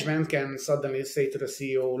the management can suddenly say to the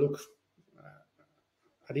CEO, look,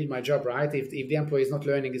 I did my job, right? If the employee is not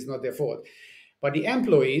learning, it's not their fault. But the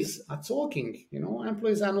employees are talking.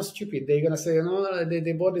 Employees are not stupid. They're gonna say, no,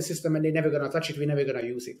 they bought the system and they're never gonna touch it. We're never gonna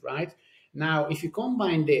use it, right? Now, if you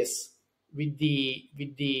combine this with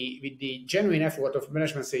the genuine effort of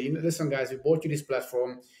management, say, listen, guys, we bought you this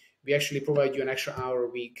platform. We actually provide you an extra hour a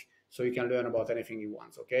week so you can learn about anything you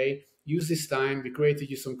want. Okay, use this time. We created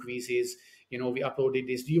you some quizzes. We uploaded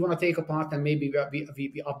this. Do you want to take a part and maybe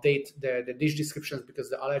we update the dish descriptions because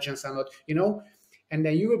the allergens are not, and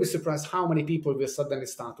then you will be surprised how many people will suddenly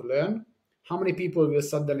start to learn, how many people will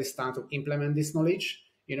suddenly start to implement this knowledge,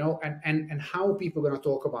 and how people are going to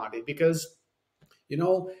talk about it. Because,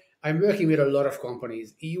 I'm working with a lot of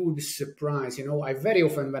companies. You will be surprised. I very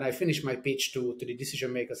often, when I finish my pitch to the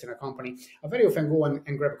decision makers in a company, I very often go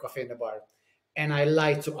and grab a coffee in the bar. And I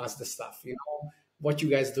like to ask the stuff, what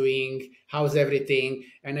you guys doing, how's everything,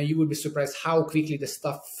 and then you will be surprised how quickly the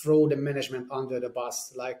stuff throw the management under the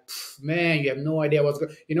bus. Like, man, you have no idea what's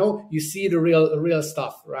going. You see the real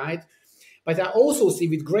stuff, right? But I also see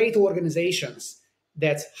with great organizations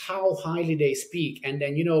that's how highly they speak. And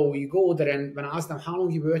then you go there, and when I ask them how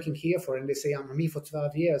long you working here for, and they say I'm here for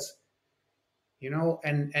 12 years.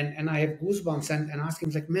 And I have goosebumps and ask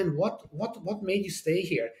him, like, man, what made you stay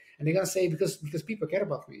here? And they're gonna say, because people care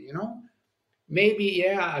about me. Maybe,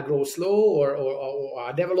 yeah, I grow slow, or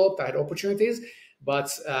I developed, I had opportunities, but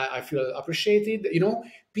I feel appreciated.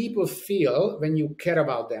 People feel when you care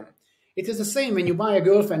about them. It is the same when you buy a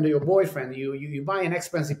girlfriend or your boyfriend. You buy an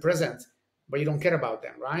expensive present, but you don't care about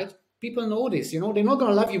them, right? People know this. They're not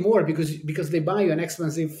gonna love you more because they buy you an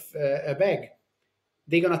expensive bag.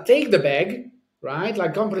 They're gonna take the bag, right?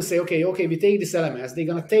 Like companies say, okay, we take this LMS. They're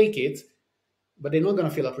gonna take it, but they're not going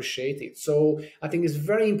to feel appreciated. So I think it's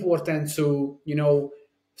very important to,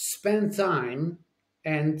 spend time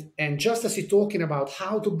and just as you're talking about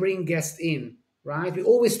how to bring guests in, right? We're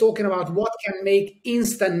always talking about what can make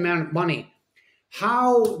instant money.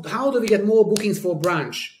 How do we get more bookings for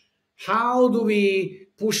brunch? How do we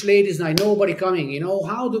push ladies night? Nobody coming,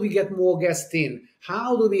 how do we get more guests in?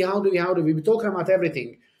 How do we? We're talking about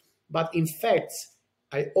everything. But in fact,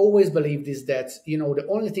 I always believe this, that, the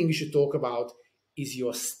only thing you should talk about is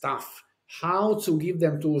your staff, how to give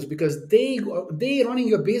them tools, because they running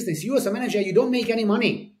your business. You as a manager, you don't make any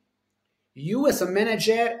money. You as a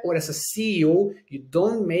manager or as a CEO, you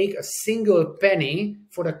don't make a single penny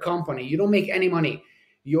for the company. You don't make any money.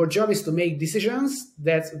 Your job is to make decisions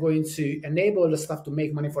that's going to enable the staff to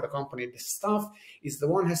make money for the company. The staff is the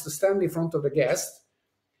one who has to stand in front of the guest,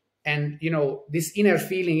 and this inner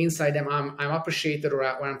feeling inside them, I'm appreciated, or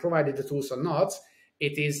when I'm provided the tools or not.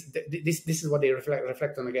 It is this is what they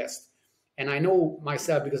reflect on the guest. And I know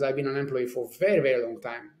myself, because I've been an employee for a very, very long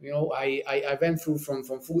time. I went through from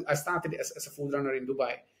food. I started as a food runner in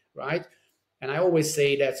Dubai, right? And I always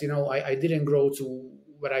say that I didn't grow to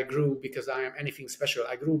where I grew because I am anything special.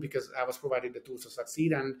 I grew because I was provided the tools to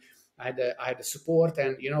succeed, and I had the support.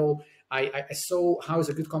 And I saw how is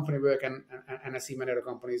a good company work, and I see many other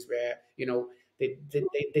companies where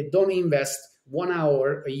they don't invest 1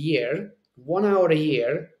 hour a year. 1 hour a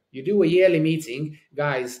year, you do a yearly meeting,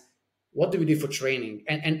 guys. What do we do for training?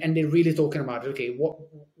 And they're really talking about, okay,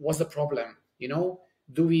 what's the problem?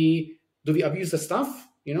 Do we abuse the stuff?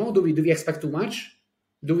 Do we expect too much?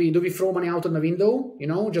 Do we throw money out on the window?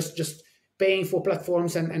 Just paying for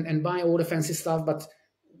platforms and buy all the fancy stuff, but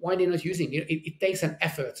why they're not using it? It takes an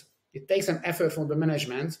effort. It takes an effort from the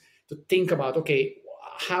management to think about, okay,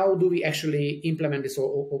 how do we actually implement this,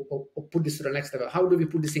 or put this to the next level? How do we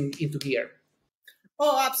put this into gear?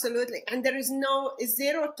 Oh, absolutely. And there is no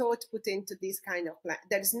zero thought put into this kind of plan.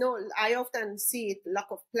 There is no, I often see it, lack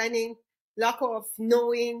of planning, lack of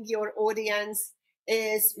knowing your audience.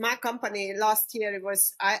 Is my company last year, it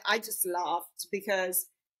was, I just laughed because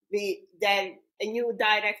then a new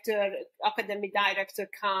director, academic director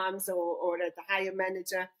comes, or the higher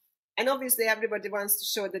manager. And obviously everybody wants to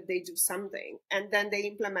show that they do something. And then they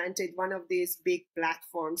implemented one of these big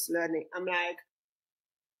platforms learning. I'm like,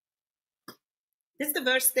 this is the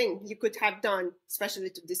worst thing you could have done,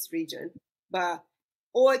 especially to this region. But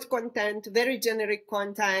old content, very generic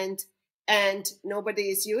content, and nobody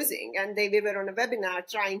is using. And we were on a webinar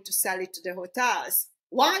trying to sell it to the hotels.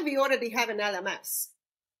 Why? We already have an LMS.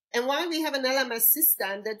 And why we have an LMS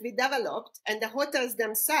system that we developed, and the hotels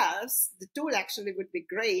themselves, the tool actually would be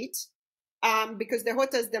great, because the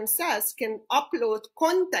hotels themselves can upload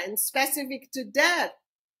content specific to their.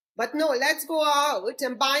 But no, let's go out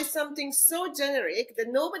and buy something so generic that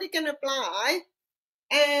nobody can apply.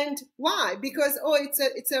 And why? Because, oh,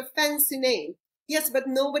 it's a fancy name. Yes, but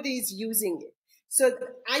nobody is using it. So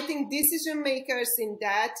I think decision makers in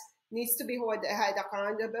that needs to be held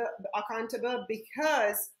accountable,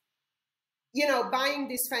 because, buying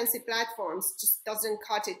these fancy platforms just doesn't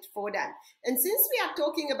cut it for them. And since we are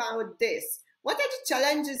talking about this, what are the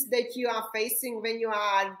challenges that you are facing when you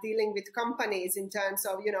are dealing with companies in terms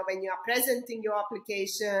of, when you are presenting your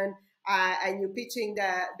application, and you're pitching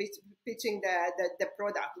the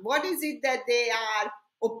product? What is it that they are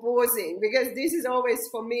opposing? Because this is always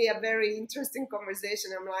for me a very interesting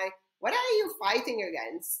conversation. I'm like, what are you fighting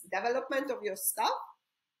against? Development of your stuff?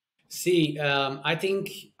 See, I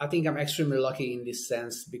think I'm extremely lucky in this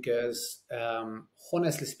sense because,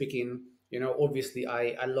 honestly speaking, obviously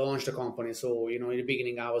I launched the company, so in the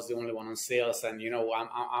beginning I was the only one on sales, and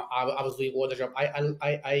I was doing all the job.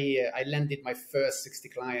 I landed my first 60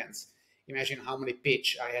 clients. Imagine how many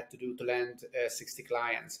pitch I had to do to land 60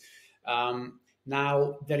 clients.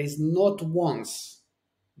 Now there is not once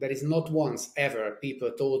ever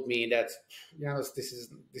people told me that, this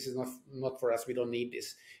is not for us. We don't need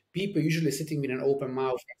this. People usually sitting with an open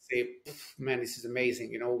mouth and say, man, this is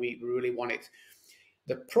amazing. We really want it.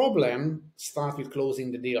 The problem starts with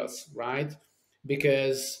closing the deals, right?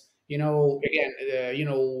 Because, again,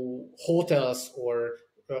 hotels or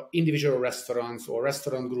individual restaurants or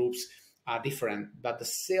restaurant groups are different, but the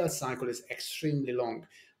sales cycle is extremely long.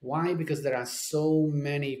 Why? Because there are so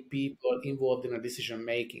many people involved in a decision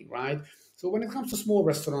making, right? So when it comes to small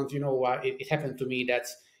restaurants, it happened to me that,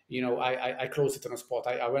 I closed it on a spot.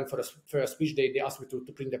 I went for the first speech. They asked me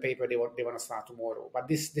to print the paper. They want to start tomorrow. But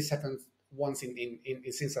this happened once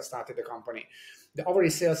since I started the company. The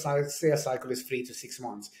average sales cycle is 3 to 6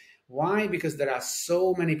 months. Why? Because there are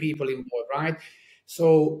so many people involved, right?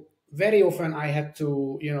 So very often I had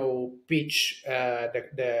to, pitch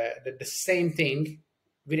the same thing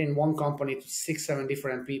within one company to 6, 7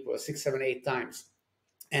 different people, 6, 7, 8 times.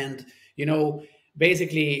 And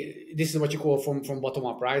basically this is what you call from bottom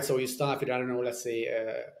up, right? So you start with, I don't know, let's say,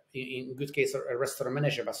 in good case a restaurant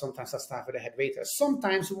manager, but sometimes I start with a head waiter,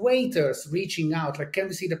 sometimes waiters reaching out like, can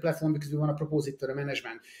we see the platform because we want to propose it to the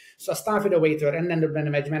management. So I start with a waiter, and then the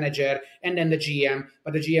manager, and then the GM.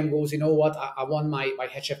 But the GM goes, you know what, I want my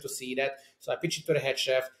head chef to see that. So I pitch it to the head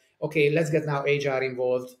chef. Okay, let's get now HR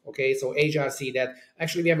involved. Okay, so HR see that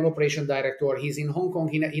actually we have an operation director. He's in Hong Kong.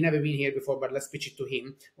 He never been here before, but let's pitch it to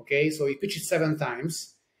him. Okay, so he pitches 7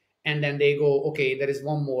 times, and then they go, okay, there is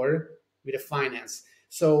one more with the finance.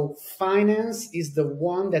 So finance is the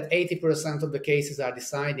one that 80% of the cases are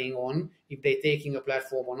deciding on if they're taking a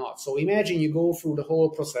platform or not. So imagine you go through the whole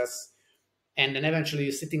process, and then eventually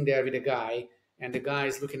you're sitting there with a guy, and the guy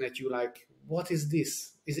is looking at you like, what is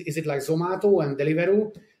this? Is it like Zomato and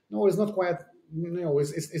Deliveroo? No, it's not quite. No,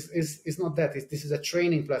 it's not that. This is a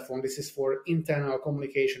training platform. This is for internal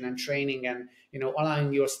communication and training, and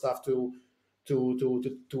allowing your staff to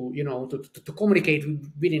communicate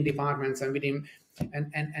within departments and within,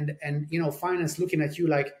 and finance looking at you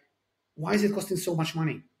like, why is it costing so much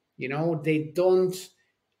money? They don't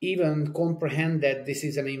even comprehend that this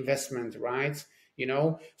is an investment, right?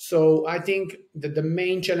 So I think that the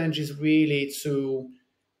main challenge is really to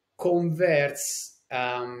convert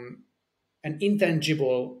an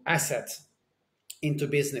intangible asset into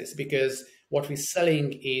business, because what we're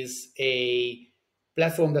selling is a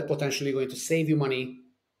platform that potentially going to save you money,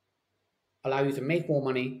 allow you to make more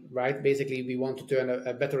money, right? Basically, we want to turn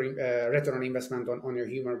a better return on investment on your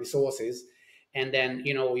human resources. and then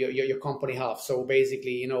your company health. So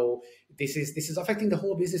basically, this is affecting the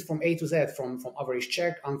whole business from A to Z, from average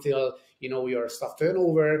check until your staff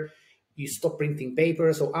turnover. You stop printing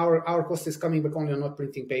paper, so our cost is coming back only on not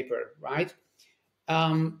printing paper, right?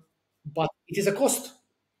 But it is a cost,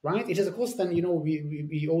 right? It is a cost, and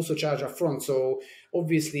we also charge upfront. So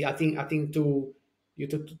obviously, I think to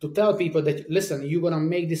tell people that, listen, you're gonna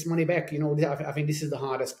make this money back. I think this is the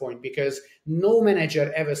hardest point, because no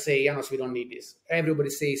manager ever say, Janos, we don't need this. Everybody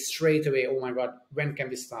says straight away, oh my God, when can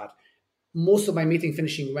we start? Most of my meeting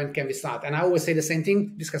finishing, when can we start? And I always say the same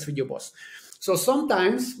thing: discuss with your boss. So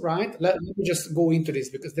sometimes, right? Let me just go into this,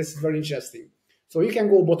 because this is very interesting. So you can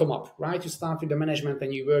go bottom up, right? You start with the management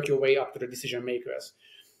and you work your way up to the decision makers.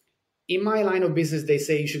 In my line of business, they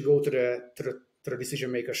say you should go to the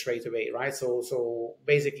decision maker straight away, right? So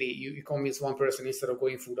basically, you convince one person instead of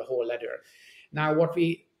going through the whole ladder. Now, what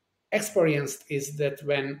we experienced is that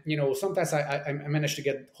when sometimes I managed to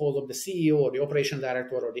get hold of the CEO or the operation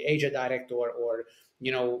director or the agent director, or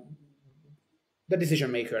you know the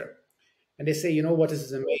decision maker, and they say, what, this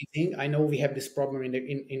is amazing. I know we have this problem in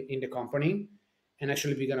the company, and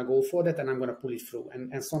actually we're gonna go for that, and I'm gonna pull it through.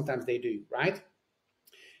 And sometimes they do, right?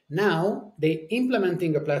 Now they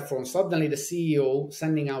implementing a platform. Suddenly the CEO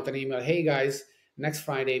sending out an email, hey guys, next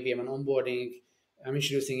Friday we have an onboarding. I'm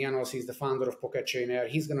introducing Janos, he's the founder of Pocket Trainer.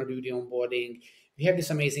 He's gonna do the onboarding. We have this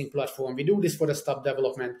amazing platform. We do this for the staff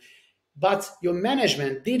development. But your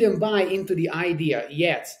management didn't buy into the idea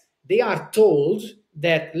yet. They are told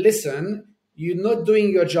that, listen, you're not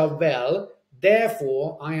doing your job well,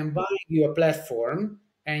 therefore I am buying you a platform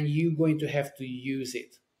and you're going to have to use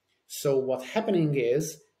it. So what's happening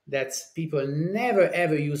is that people never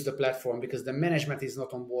ever use the platform because the management is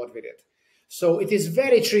not on board with it. So it is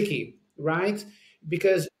very tricky, right?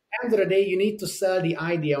 Because at the end of the day, you need to sell the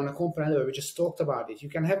idea on a company level. We just talked about it. You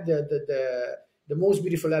can have the most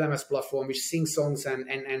beautiful LMS platform which sings songs and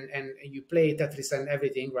you play Tetris and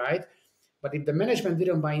everything, right? But if the management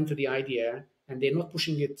didn't buy into the idea and they're not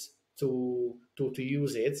pushing it to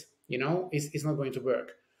use it, it's not going to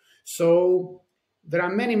work. So there are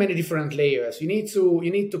many different layers. You need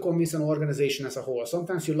to convince an organization as a whole.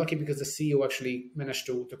 Sometimes you're lucky because the CEO actually managed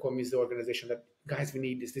to convince the organization that, guys, we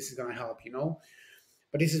need this. This is going to help.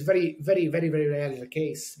 But this is very rarely the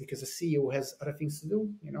case, because the CEO has other things to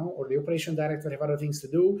do, or the operation director have other things to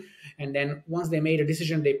do. And then once they made a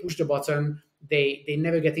decision, they push the button, they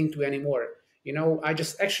never get into anymore. I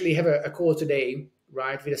just actually have a call today,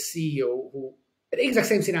 right, with a CEO who, the exact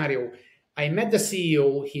same scenario. I met the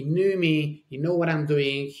CEO, he knew me, he know what I'm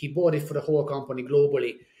doing, he bought it for the whole company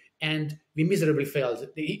globally, and we miserably failed.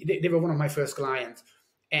 They were one of my first clients.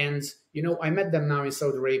 And, I met them now in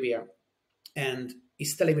Saudi Arabia, and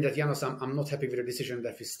he's telling me that, Janos, I'm not happy with the decision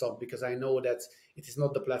that we stopped, because I know that it is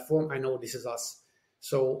not the platform. I know this is us.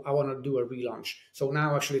 So I want to do a relaunch. So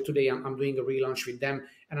now actually today I'm doing a relaunch with them,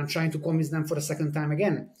 and I'm trying to convince them for the second time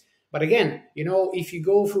again. But again, if you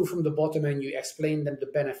go through from the bottom and you explain them the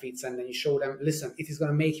benefits, and then you show them, listen, it is going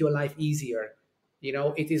to make your life easier.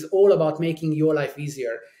 It is all about making your life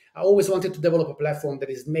easier. I always wanted to develop a platform that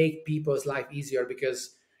is make people's life easier,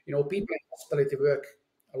 because, people in hospitality work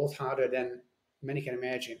a lot harder than many can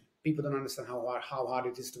imagine. People don't understand how hard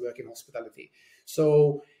it is to work in hospitality.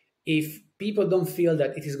 So if people don't feel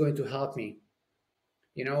that it is going to help me,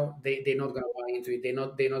 they're not going to buy into it. They're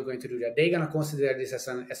not going to do that. They're going to consider this as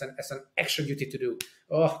an extra duty to do.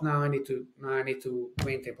 Oh, now I need to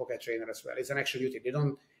maintain Pocket Trainer as well. It's an extra duty. They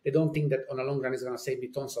don't think that on the long run it's going to save me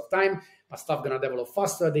tons of time. My stuff going to develop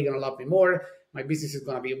faster. They're going to love me more. My business is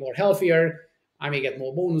going to be more healthier. I may get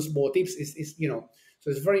more bonus, more tips. So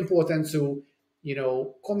it's very important to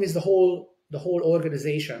convince the whole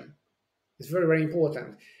organization. It's very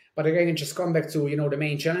important. But again, just come back to the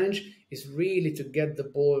main challenge is really to get the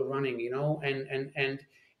ball running, and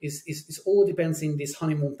it's all depends in this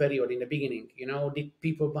honeymoon period in the beginning. Did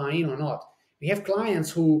people buy in or not? We have clients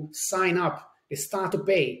who sign up, they start to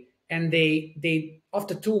pay, and they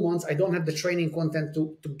after 2 months, I don't have the training content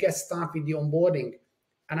to get started with the onboarding.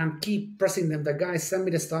 And I'm keep pressing them, the guys, send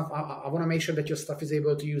me the stuff. I want to make sure that your stuff is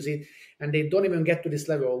able to use it. And they don't even get to this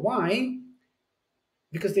level. Why?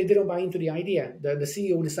 Because they didn't buy into the idea. The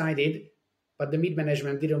CEO decided, but the mid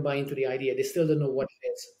management didn't buy into the idea. They still don't know what it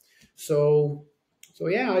is. So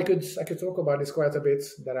yeah, I could talk about this quite a bit.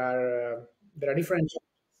 There are different.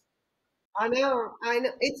 I know.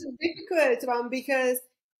 It's a difficult one because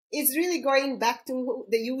it's really going back to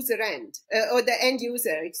the user end or the end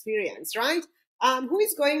user experience, right? Who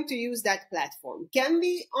is going to use that platform? Can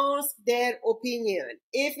we ask their opinion?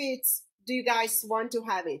 If it's, do you guys want to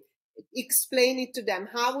have it? explain it to them.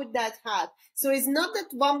 How would that help? So it's not that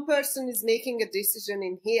one person is making a decision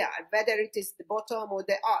in here, whether it is the bottom or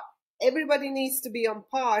the up. Everybody needs to be on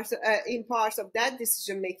part, in parts of that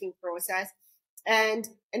decision making process. And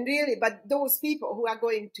really, but those people who are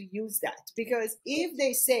going to use that, because if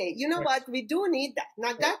they say, you know what, we do need that,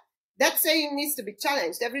 not that saying needs to be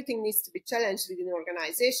challenged. Everything needs to be challenged within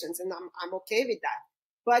organizations, and I'm okay with that.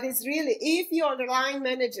 But it's really, if your line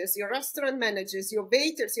managers, your restaurant managers, your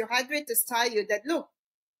waiters, your head waiters tell you that, look,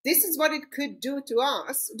 this is what it could do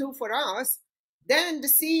for us, then the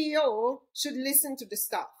CEO should listen to the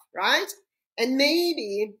staff, right? And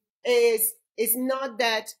maybe is not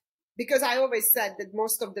that, because I always said that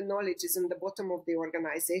most of the knowledge is in the bottom of the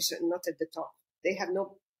organization, not at the top. They have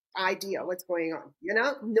no idea what's going on,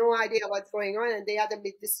 no idea what's going on, and they are the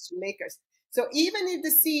big decision makers. So even if the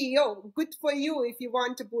CEO, good for you if you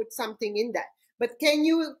want to put something in that, but can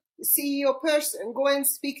you, CEO person, go and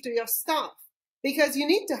speak to your staff? Because you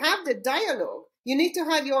need to have the dialogue. You need to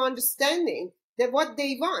have your understanding that what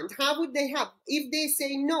they want, how would they have? If they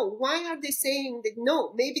say no, why are they saying that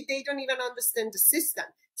no? Maybe they don't even understand the system.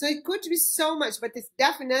 So it could be so much, but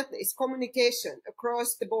it's communication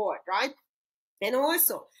across the board, right? And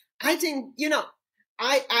also, I think,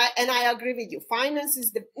 I agree with you. Finance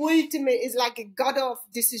is the ultimate, is like a god of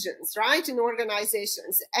decisions, right? In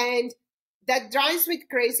organizations. And that drives me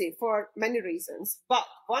crazy for many reasons. But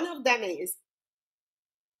one of them is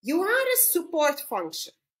you are a support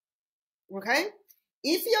function. Okay?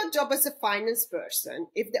 If your job as a finance person,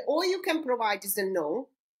 if all you can provide is a no,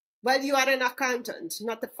 well, you are an accountant,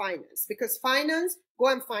 not a finance, because finance, go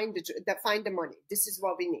and find the money. This is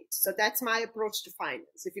what we need. So that's my approach to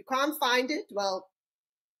finance. If you can't find it, well,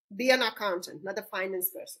 be an accountant, not a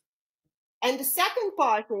finance person. And the second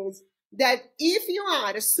part is that if you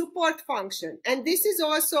are a support function, and this is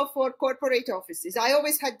also for corporate offices, I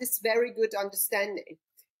always had this very good understanding,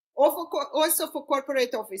 also for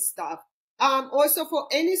corporate office staff, also for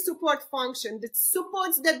any support function that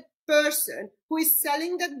supports that person who is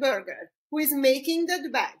selling that burger, who is making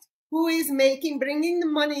that bag, who is bringing the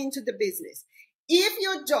money into the business. If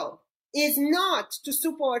your job is not to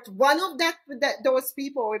support one of those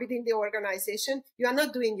people within the organization, you are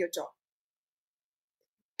not doing your job.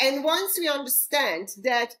 And once we understand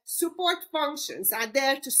that support functions are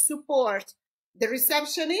there to support the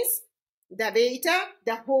receptionist, the waiter,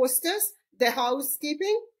 the hostess, the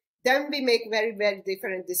housekeeping, then we make very, very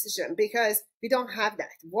different decisions, because we don't have that.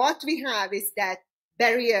 What we have is that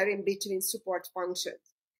barrier in between support functions.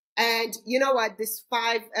 And you know what? The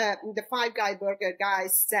Five Guy Burger guy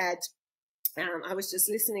said, I was just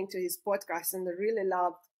listening to his podcast and I really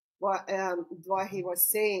loved what he was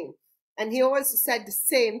saying. And he also said the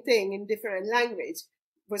same thing in different language,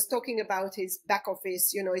 was talking about his back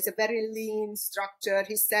office. It's a very lean structure.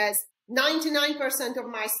 He says, 99% of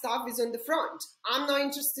my staff is on the front. I'm not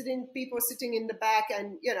interested in people sitting in the back.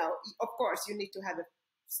 And, of course, you need to have a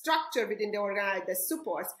structure within the organization that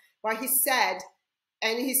supports. But he said,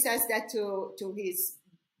 and he says that to his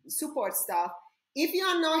support staff, if you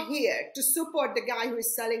are not here to support the guy who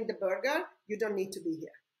is selling the burger, you don't need to be here.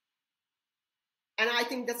 And I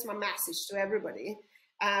think that's my message to everybody.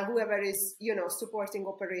 Whoever is, supporting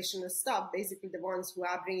operational stuff, basically the ones who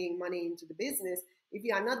are bringing money into the business, if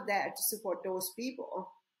you are not there to support those people,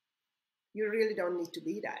 you really don't need to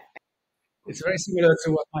be there. It's very similar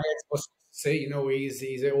to what my ex-boss say.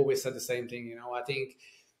 He's always said the same thing. I think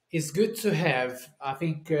it's good to have. I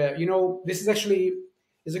think this is actually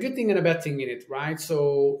is a good thing and a bad thing in it, right?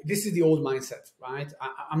 So this is the old mindset, right?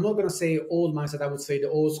 I'm not going to say old mindset. I would say the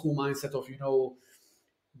old school mindset of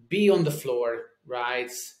be on the floor,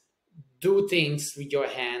 right? Do things with your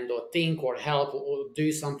hand, or think, or help, or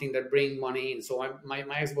do something that bring money in. So my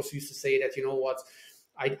ex-boss used to say that, you know what,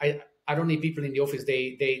 I don't need people in the office.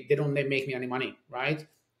 They don't make me any money, right?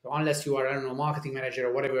 So unless you are, I don't know, marketing manager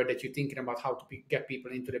or whatever, that you're thinking about how to get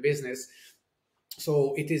people into the business.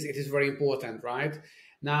 So it is very important, right?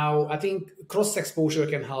 Now, I think cross exposure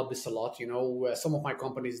can help this a lot. Some of my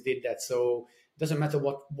companies did that. So it doesn't matter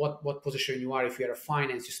what position you are. If you're a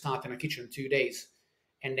finance, you start in a kitchen 2 days,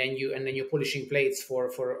 and then you're polishing plates for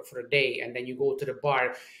a day, and then you go to the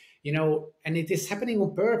bar, and it is happening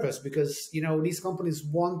on purpose, because these companies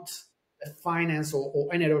want a finance or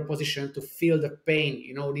any other position to feel the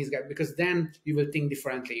pain, these guys, because then you will think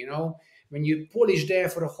differently. When you polish there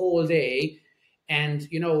for a whole day, and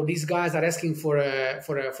these guys are asking for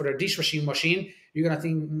a dishwashing machine, you're gonna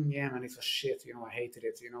think, yeah, man, it was shit. I hated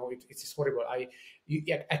it. It's horrible. I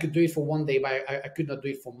could do it for one day, but I could not do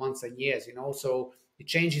it for months and years. So it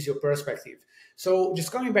changes your perspective. So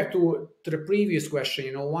just coming back to the previous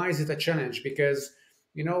question, why is it a challenge? Because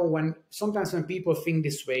When sometimes when people think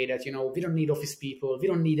this way that, we don't need office people, we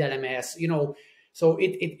don't need LMS, so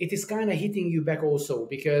it is kind of hitting you back also,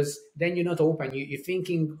 because then you're not open. You're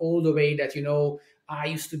thinking all the way that, I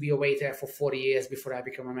used to be a waiter for 40 years before I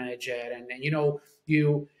become a manager. And then,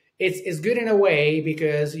 you, it's good in a way,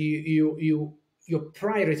 because your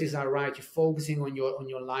priorities are right. You're focusing on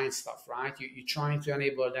your line stuff, right? You're trying to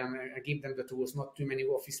enable them and give them the tools, not too many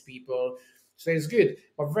office people. So it's good,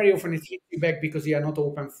 but very often it hits you back because you are not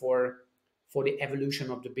open for the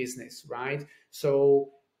evolution of the business, right?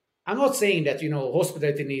 So I'm not saying that,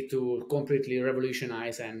 hospitality need to completely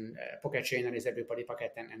revolutionize and pocket chainer is everybody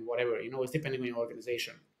pocket and whatever. It's depending on your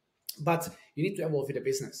organization, but you need to evolve with the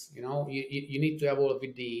business. You need to evolve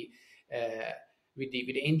uh, with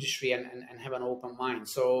the industry and have an open mind.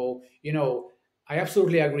 So, I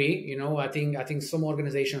absolutely agree. I think some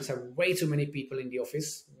organizations have way too many people in the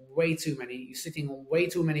office, way too many. You're sitting on way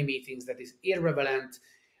too many meetings that is irrelevant.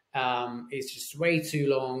 It's just way too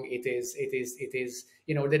long. It is.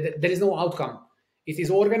 There is no outcome. It is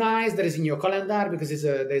organized. That is in your calendar because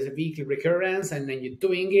there's a weekly recurrence, and then you're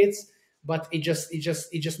doing it. But it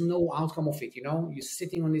just no outcome of it. You're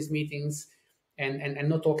sitting on these meetings and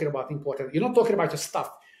not talking about important. You're not talking about your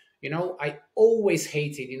stuff. I always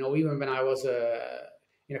hated. Even when I was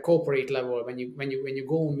in a corporate level, when you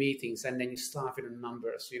go on meetings and then you start with the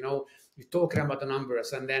numbers. You're talking about the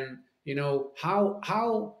numbers, and then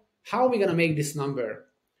how are we going to make this number.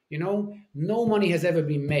 No money has ever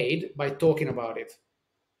been made by talking about it,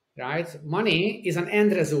 right? Money is an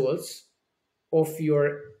end result of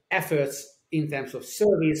your efforts in terms of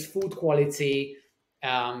service, food quality,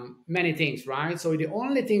 many things, right? So the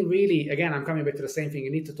only thing really, again, I'm coming back to the same thing,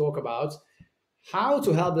 you need to talk about how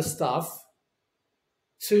to help the staff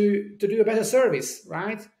to do a better service,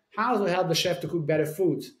 right? How to help the chef to cook better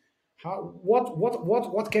food.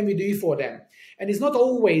 What can we do for them? And it's not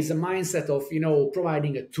always a mindset of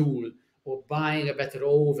providing a tool or buying a better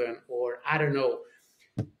oven, or I don't know.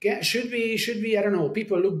 Should we I don't know,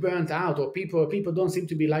 people look burnt out, or people don't seem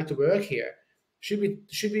to be like to work here. Should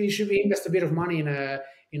we invest a bit of money in a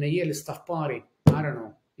yearly staff party? I don't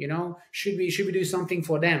know. Should we do something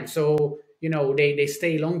for them, so they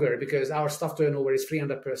stay longer, because our staff turnover is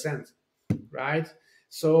 300%, right?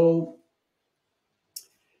 So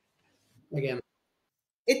again,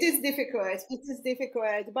 It is difficult. It is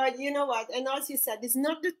difficult. But you know what? And as you said, it's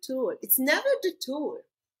not the tool. It's never the tool.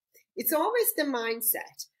 It's always the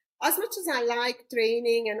mindset. As much as I like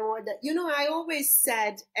training and all that, I always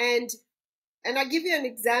said, and I'll give you an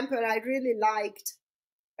example I really liked,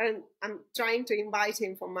 and I'm trying to invite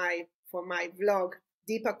him for my vlog.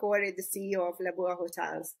 Deepak Corey, the CEO of Labua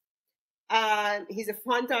Hotels. He's a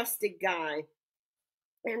fantastic guy.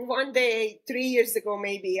 And one day, 3 years ago,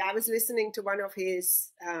 maybe, I was listening to one of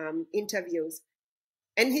his interviews.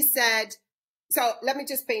 And he said, so let me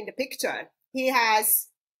just paint the picture. He has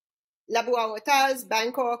Labua Hotels,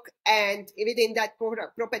 Bangkok, and within that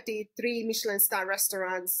property, 3 Michelin star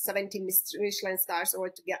restaurants, 17 Michelin stars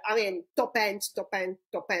altogether. I mean, top end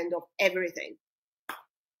of everything.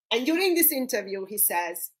 And during this interview, he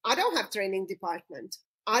says, I don't have training department.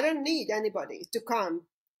 I don't need anybody to come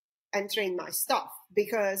and train my staff,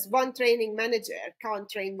 because one training manager can't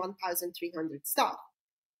train 1,300 staff.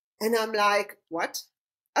 And I'm like, what?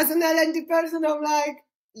 As an L&D person, I'm like,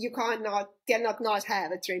 you cannot not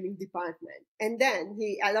have a training department. And then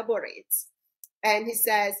he elaborates and he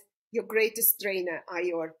says, your greatest trainer are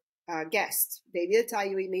your guests. They will tell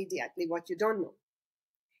you immediately what you don't know.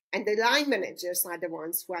 And the line managers are the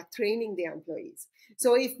ones who are training the employees.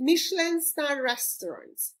 So if Michelin star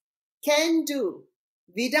restaurants can do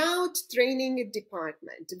without training a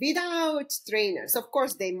department, without trainers, of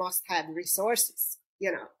course they must have resources,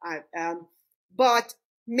 but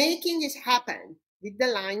making it happen with the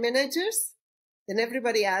line managers, then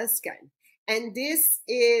everybody else can. And this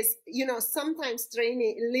is, sometimes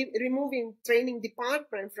removing training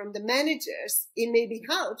department from the managers, it maybe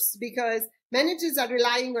helps, because managers are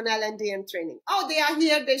relying on L&D and training. Oh, they are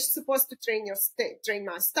here, they're supposed to train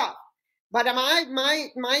my staff. But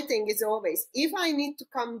my thing is always, if I need to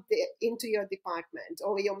come into your department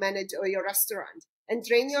or your manager or your restaurant and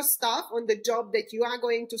train your staff on the job that you are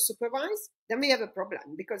going to supervise, then we have a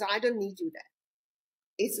problem, because I don't need you there.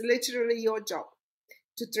 It's literally your job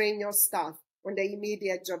to train your staff on the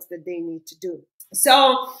immediate jobs that they need to do.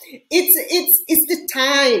 So it's the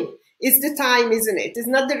time. It's the time, isn't it? It's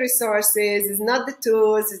not the resources, it's not the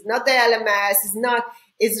tools, it's not the LMS,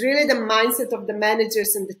 it's really the mindset of the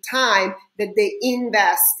managers and the time that they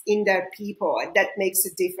invest in their people that makes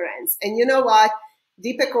a difference. And you know what?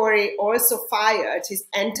 Deepak Corey also fired his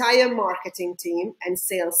entire marketing team and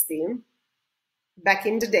sales team back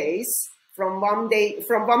in the days, from 1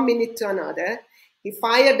 minute to another. He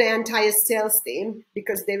fired the entire sales team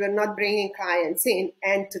because they were not bringing clients in.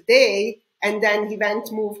 And today, and then he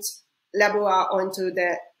moved Laboa onto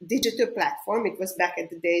the digital platform. It was back at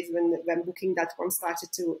the days when Booking.com started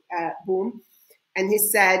to boom. And he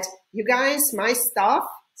said, you guys, my staff,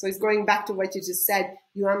 so he's going back to what you just said,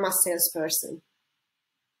 you are my salesperson.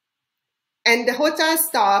 And the hotel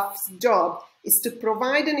staff's job is to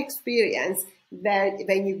provide an experience that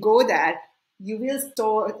when you go there, you will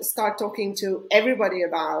start talking to everybody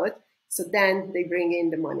about, so then they bring in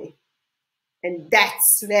the money. And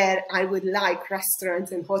that's where I would like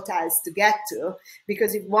restaurants and hotels to get to,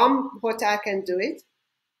 because if one hotel can do it,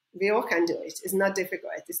 we all can do it. It's not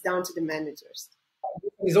difficult. It's down to the managers.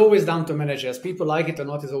 It's always down to managers. People like it or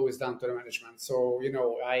not, it's always down to the management. So,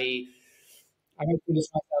 I went through this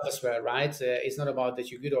myself as well, right? It's not about that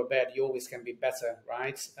you're good or bad. You always can be better,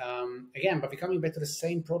 right? Again, but we're coming back to the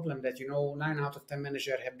same problem that, 9 out of 10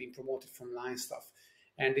 managers have been promoted from line staff.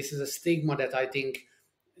 And this is a stigma that I think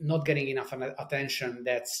not getting enough attention.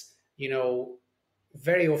 That's,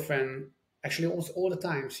 very often, actually almost all the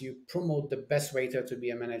times, you promote the best waiter to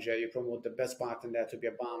be a manager. You promote the best bartender to be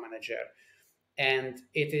a bar manager. And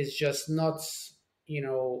it is just not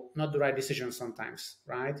the right decision sometimes,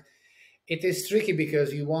 right? It is tricky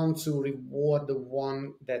because you want to reward the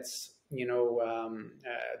one that's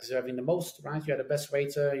deserving the most, right? You're the best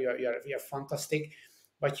waiter, you're fantastic,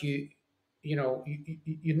 but you're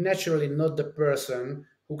naturally not the person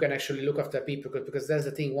who can actually look after people, because that's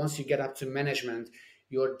the thing. Once you get up to management,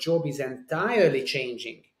 your job is entirely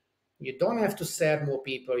changing. You don't have to serve more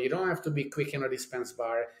people, you don't have to be quick in a dispense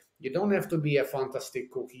bar, you don't have to be a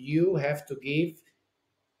fantastic cook. You have to give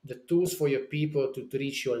the tools for your people to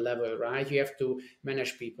reach your level, right? You have to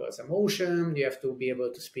manage people's emotion. You have to be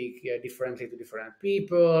able to speak differently to different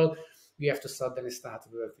people. You have to suddenly start to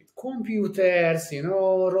work with computers,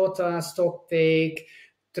 rota, stock take,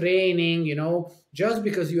 training, just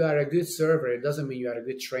because you are a good server, it doesn't mean you are a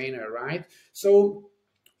good trainer, right? So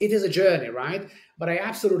it is a journey, right? But I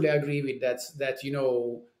absolutely agree with that,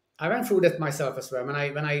 I went through that myself as well. When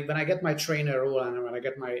I get my trainer role and when I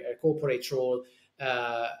get my corporate role,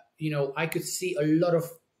 I could see a lot of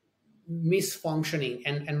misfunctioning,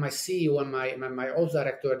 and my CEO and my ops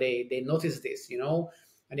director, they noticed this,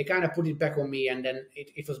 and they kind of put it back on me, and then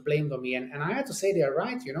it was blamed on me, and I had to say they're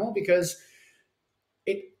right, because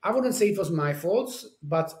I wouldn't say it was my fault,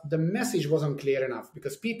 but the message wasn't clear enough,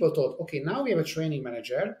 because people thought, okay, now we have a training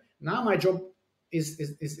manager. Now my job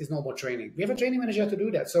is no more training. We have a training manager to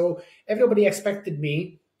do that. So everybody expected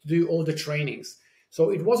me to do all the trainings. So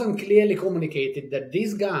it wasn't clearly communicated that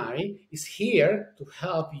this guy is here to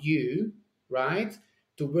help you, right?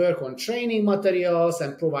 To work on training materials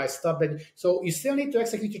and provide stuff. So you still need to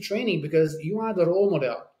execute your training because you are the role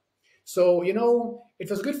model. So, it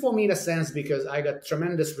was good for me in a sense because I got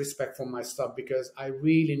tremendous respect for my stuff, because I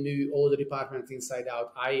really knew all the departments inside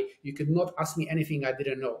out. You could not ask me anything I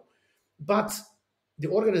didn't know. But the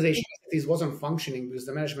organization wasn't functioning because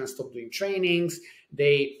the management stopped doing trainings.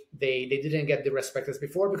 They didn't get the respect as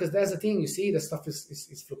before, because there's the thing, the stuff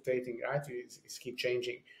is fluctuating, right? It's keep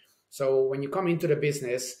changing. So when you come into the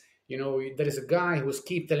business, there is a guy who's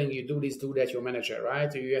keep telling you, do this, do that, your manager,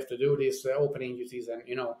 right? You have to do this, opening duties, and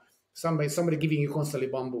somebody giving you constantly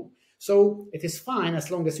bamboo. So it is fine as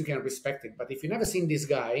long as you can respect it. But if you've never seen this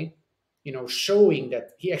guy, showing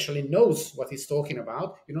that he actually knows what he's talking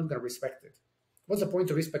about, you're not going to respect it. What's the point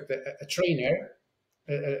to respect a trainer,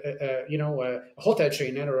 a hotel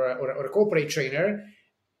trainer or a corporate trainer,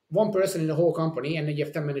 one person in the whole company, and then you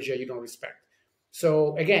have 10 managers you don't respect?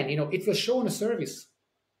 So again, it will show on a service.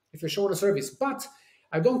 It will show on a service. But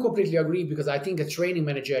I don't completely agree, because I think a training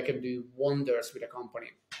manager can do wonders with a company.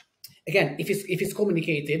 Again, if it's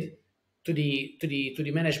communicated to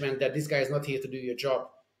the management that this guy is not here to do your job,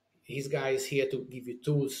 his guy is here to give you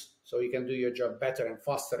tools so you can do your job better and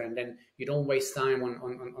faster, and then you don't waste time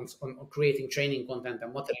on creating training content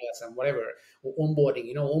and materials and whatever, or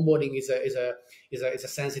onboarding. Onboarding is a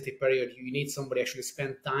sensitive period. You need somebody actually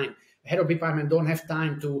spend time. Head of department don't have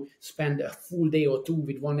time to spend a full day or two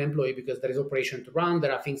with one employee, because there is operation to run,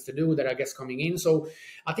 there are things to do, there are guests coming in. So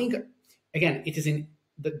I think, again, it is in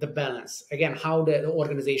the balance, again, how the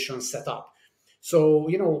organization is set up. So,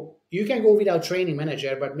 you can go without training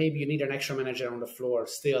manager, but maybe you need an extra manager on the floor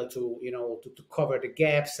still to cover the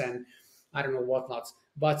gaps and I don't know whatnot.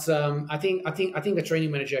 But I think a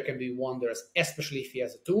training manager can do wonders, especially if he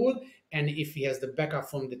has a tool and if he has the backup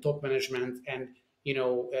from the top management, and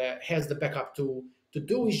has the backup to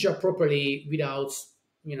do his job properly without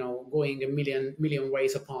going a million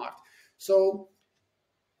ways apart. So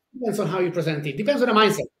Depends on how you present it. Depends on the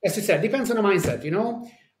mindset. As you said, depends on the mindset. You know,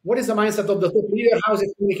 what is the mindset of the top leader? How is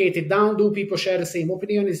it communicated down? Do people share the same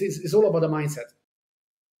opinion? It's all about the mindset.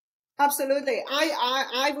 Absolutely.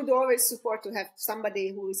 I would always support to have somebody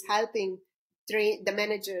who is helping train the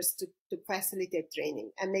managers to facilitate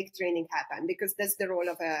training and make training happen, because that's the role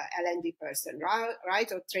of a L&D person,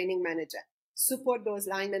 right? Or training manager. Support those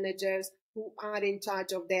line managers who are in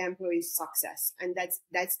charge of their employees' success. And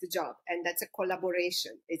that's the job. And that's a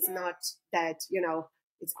collaboration. It's not that,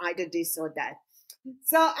 it's either this or that.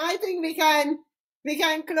 So I think we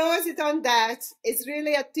can close it on that. It's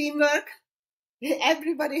really a teamwork.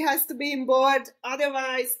 Everybody has to be on board.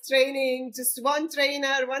 Otherwise, training, just one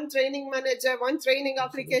trainer, one training manager, one training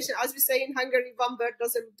application. As we say in Hungary, one bird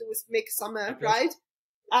doesn't do make summer, right?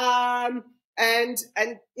 And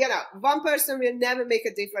one person will never make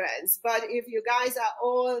a difference. But if you guys are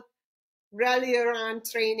all rally around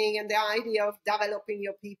training and the idea of developing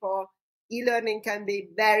your people, e-learning can be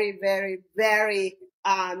very, very, very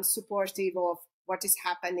supportive of what is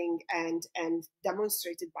happening and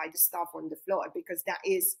demonstrated by the staff on the floor, because that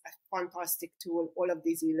is a fantastic tool, all of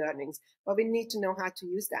these e-learnings. But we need to know how to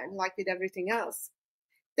use that, like with everything else.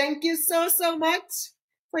 Thank you so much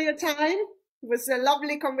for your time. It was a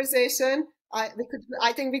lovely conversation. I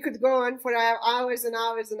think we could go on for hours and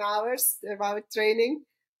hours and hours about training.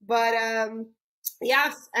 But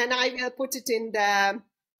yes, and I will put it in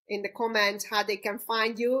the comment how they can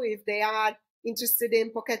find you if they are interested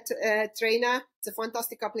in Pocket Trainer. It's a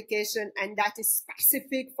fantastic application, and that is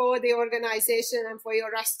specific for the organization and for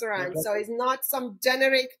your restaurant. So it's not some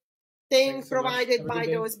generic thing provided by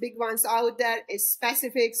those big ones out there. It's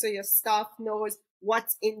specific, so your staff knows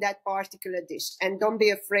what's in that particular dish. And don't be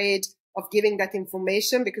afraid of giving that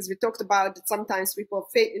information, because we talked about that sometimes people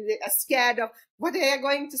are scared of what they are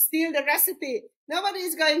going to steal the recipe. Nobody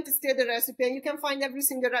is going to steal the recipe, and you can find every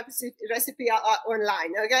single recipe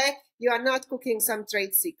online, okay? You are not cooking some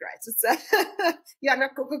trade secrets. You are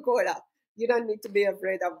not Coca-Cola. You don't need to be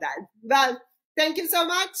afraid of that. Well, thank you so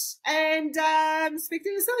much, and speak to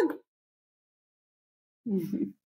you soon.